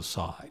pushed to the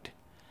side,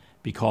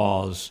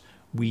 because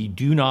we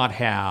do not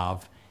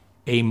have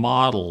a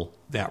model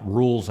that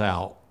rules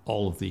out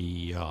all of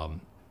the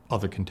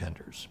other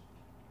contenders.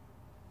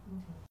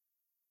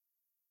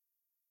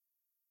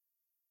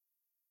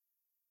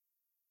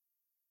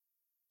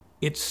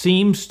 It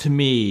seems to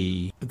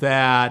me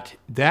that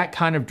that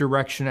kind of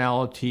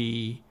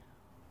directionality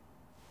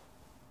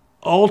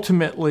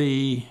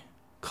ultimately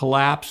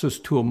collapses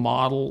to a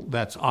model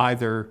that's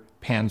either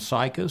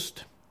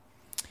panpsychist,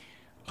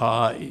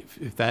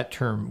 if that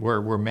term,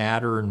 where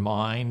matter and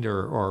mind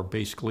are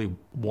basically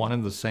one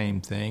and the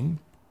same thing,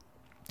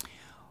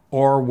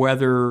 or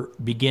whether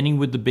beginning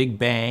with the Big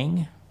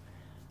Bang,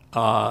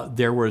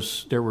 there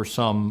were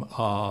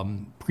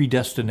some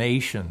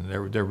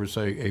predestination. There was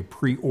a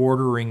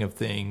pre-ordering of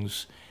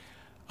things,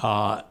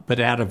 but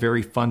at a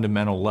very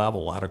fundamental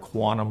level, at a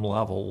quantum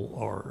level,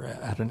 or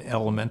at an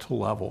elemental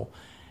level,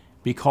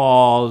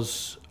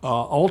 because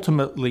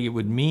ultimately it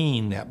would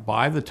mean that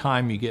by the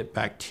time you get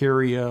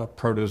bacteria,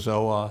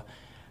 protozoa,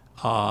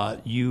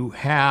 you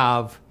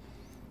have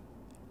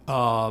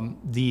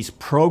these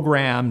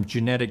programmed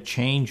genetic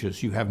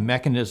changes. You have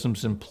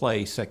mechanisms in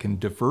place that can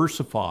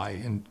diversify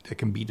and that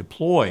can be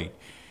deployed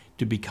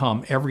to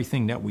become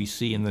everything that we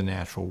see in the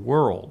natural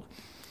world.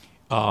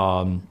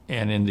 And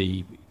in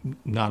the,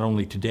 not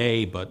only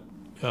today, but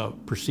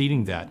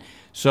preceding that.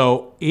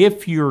 So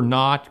if you're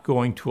not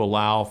going to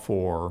allow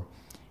for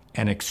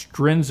an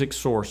extrinsic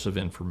source of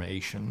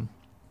information,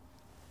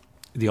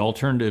 the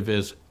alternative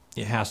is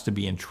it has to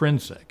be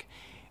intrinsic.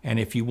 And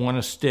if you want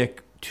to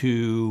stick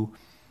to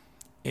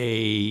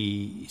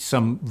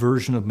some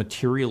version of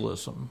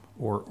materialism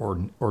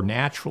or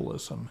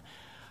naturalism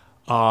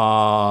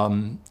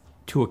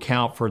to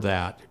account for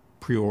that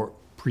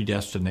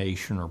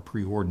predestination or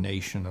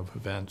preordination of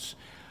events,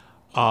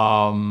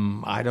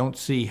 I don't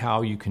see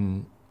how you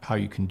can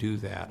do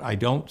that. I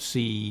don't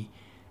see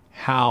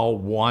how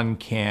one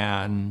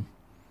can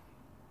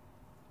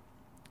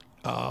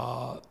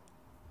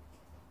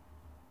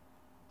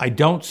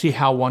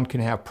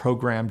have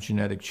programmed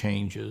genetic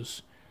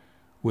changes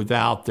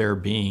without there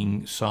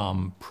being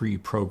some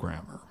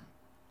pre-programmer.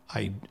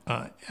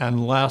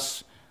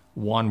 Unless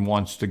one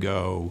wants to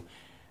go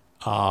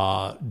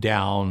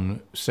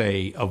down,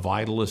 say, a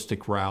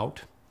vitalistic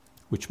route,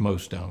 which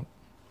most don't,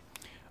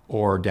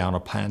 or down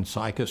a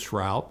panpsychist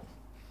route,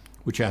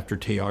 which after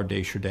Teilhard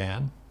de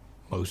Chardin,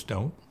 most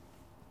don't,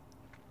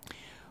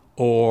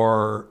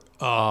 or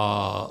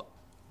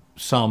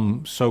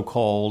some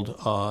so-called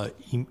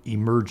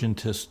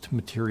emergentist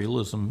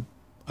materialism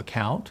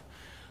account,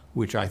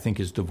 which I think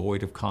is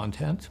devoid of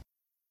content.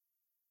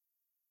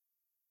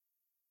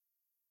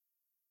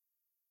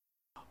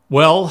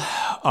 Well,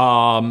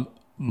 I'm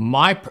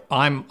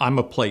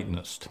a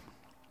Platonist,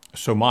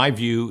 so my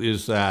view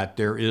is that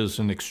there is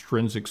an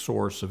extrinsic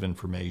source of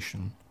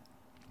information.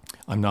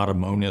 I'm not a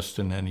monist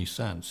in any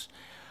sense.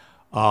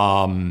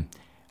 That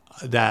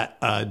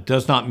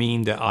does not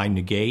mean that I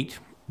negate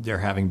there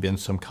having been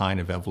some kind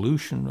of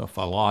evolution, a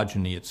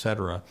phylogeny,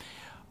 etc.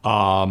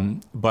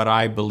 But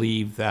I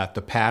believe that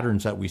the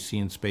patterns that we see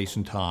in space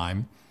and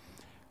time,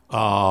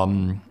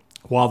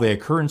 while they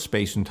occur in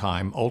space and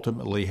time,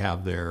 ultimately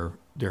have their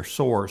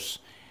source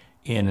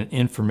in an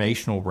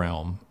informational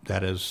realm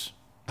that is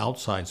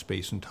outside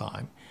space and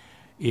time.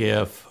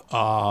 If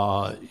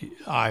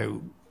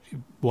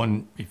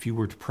you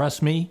were to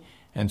press me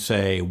and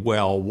say,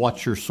 well,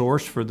 what's your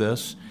source for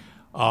this?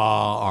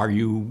 Are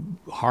you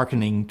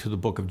hearkening to the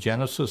book of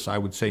Genesis? I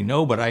would say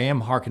no, but I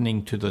am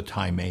hearkening to the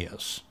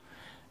Timaeus.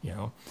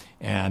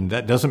 And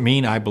that doesn't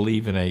mean I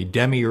believe in a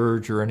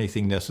demiurge or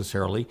anything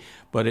necessarily,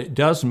 but it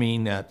does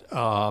mean that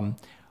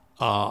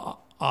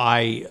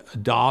I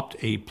adopt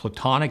a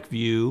Platonic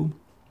view,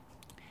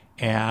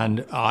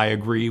 and I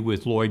agree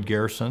with Lloyd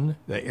Garrison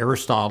that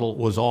Aristotle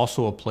was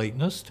also a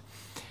Platonist.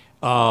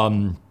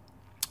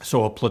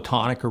 So a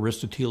Platonic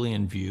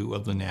Aristotelian view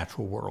of the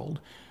natural world,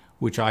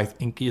 which I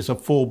think is a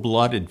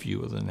full-blooded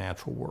view of the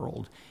natural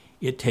world.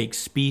 It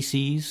takes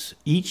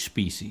each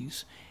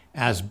species,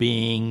 as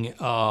being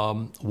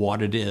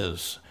what it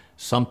is,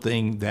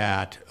 something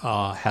that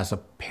has a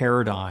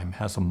paradigm,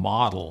 has a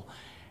model,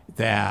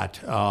 that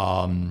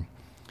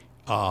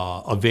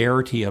a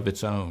verity of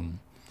its own.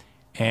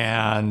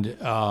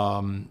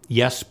 And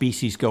yes,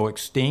 species go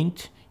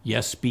extinct,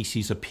 yes,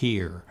 species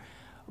appear,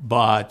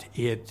 but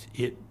it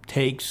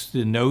takes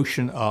the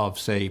notion of,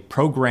 say,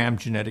 programmed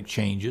genetic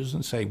changes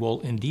and say, well,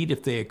 indeed,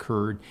 if they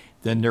occurred,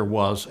 then there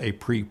was a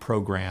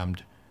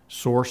pre-programmed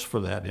source for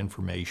that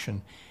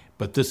information.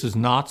 But this is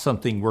not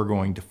something we're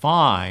going to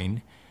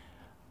find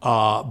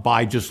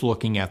by just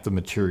looking at the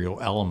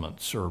material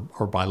elements or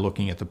by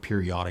looking at the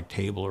periodic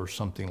table or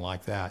something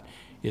like that.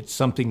 It's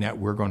something that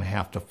we're going to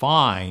have to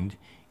find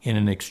in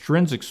an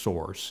extrinsic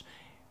source,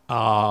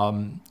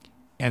 and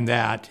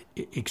that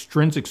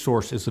extrinsic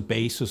source is the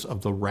basis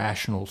of the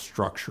rational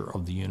structure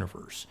of the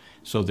universe.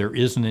 So there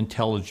is an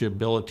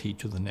intelligibility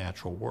to the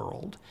natural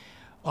world.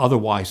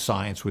 Otherwise,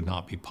 science would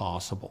not be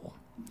possible.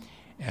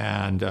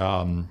 And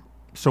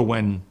so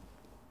when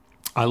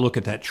I look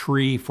at that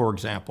tree, for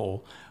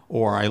example,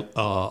 or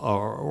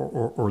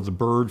the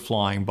bird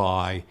flying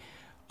by,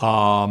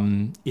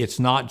 it's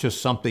not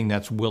just something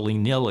that's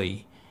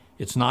willy-nilly.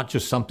 It's not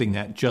just something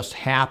that just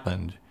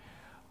happened.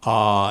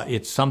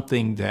 It's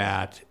something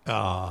that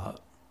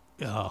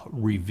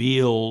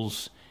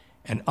reveals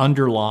an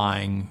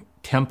underlying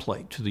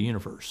template to the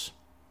universe,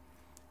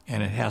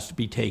 and it has to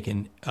be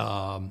taken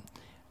for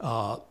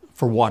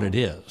what it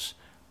is.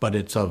 But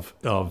it's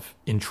of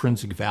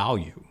intrinsic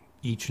value,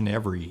 each and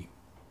every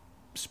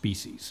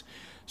species.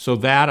 So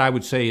that, I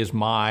would say, is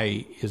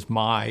my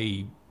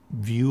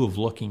view of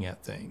looking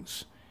at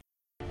things.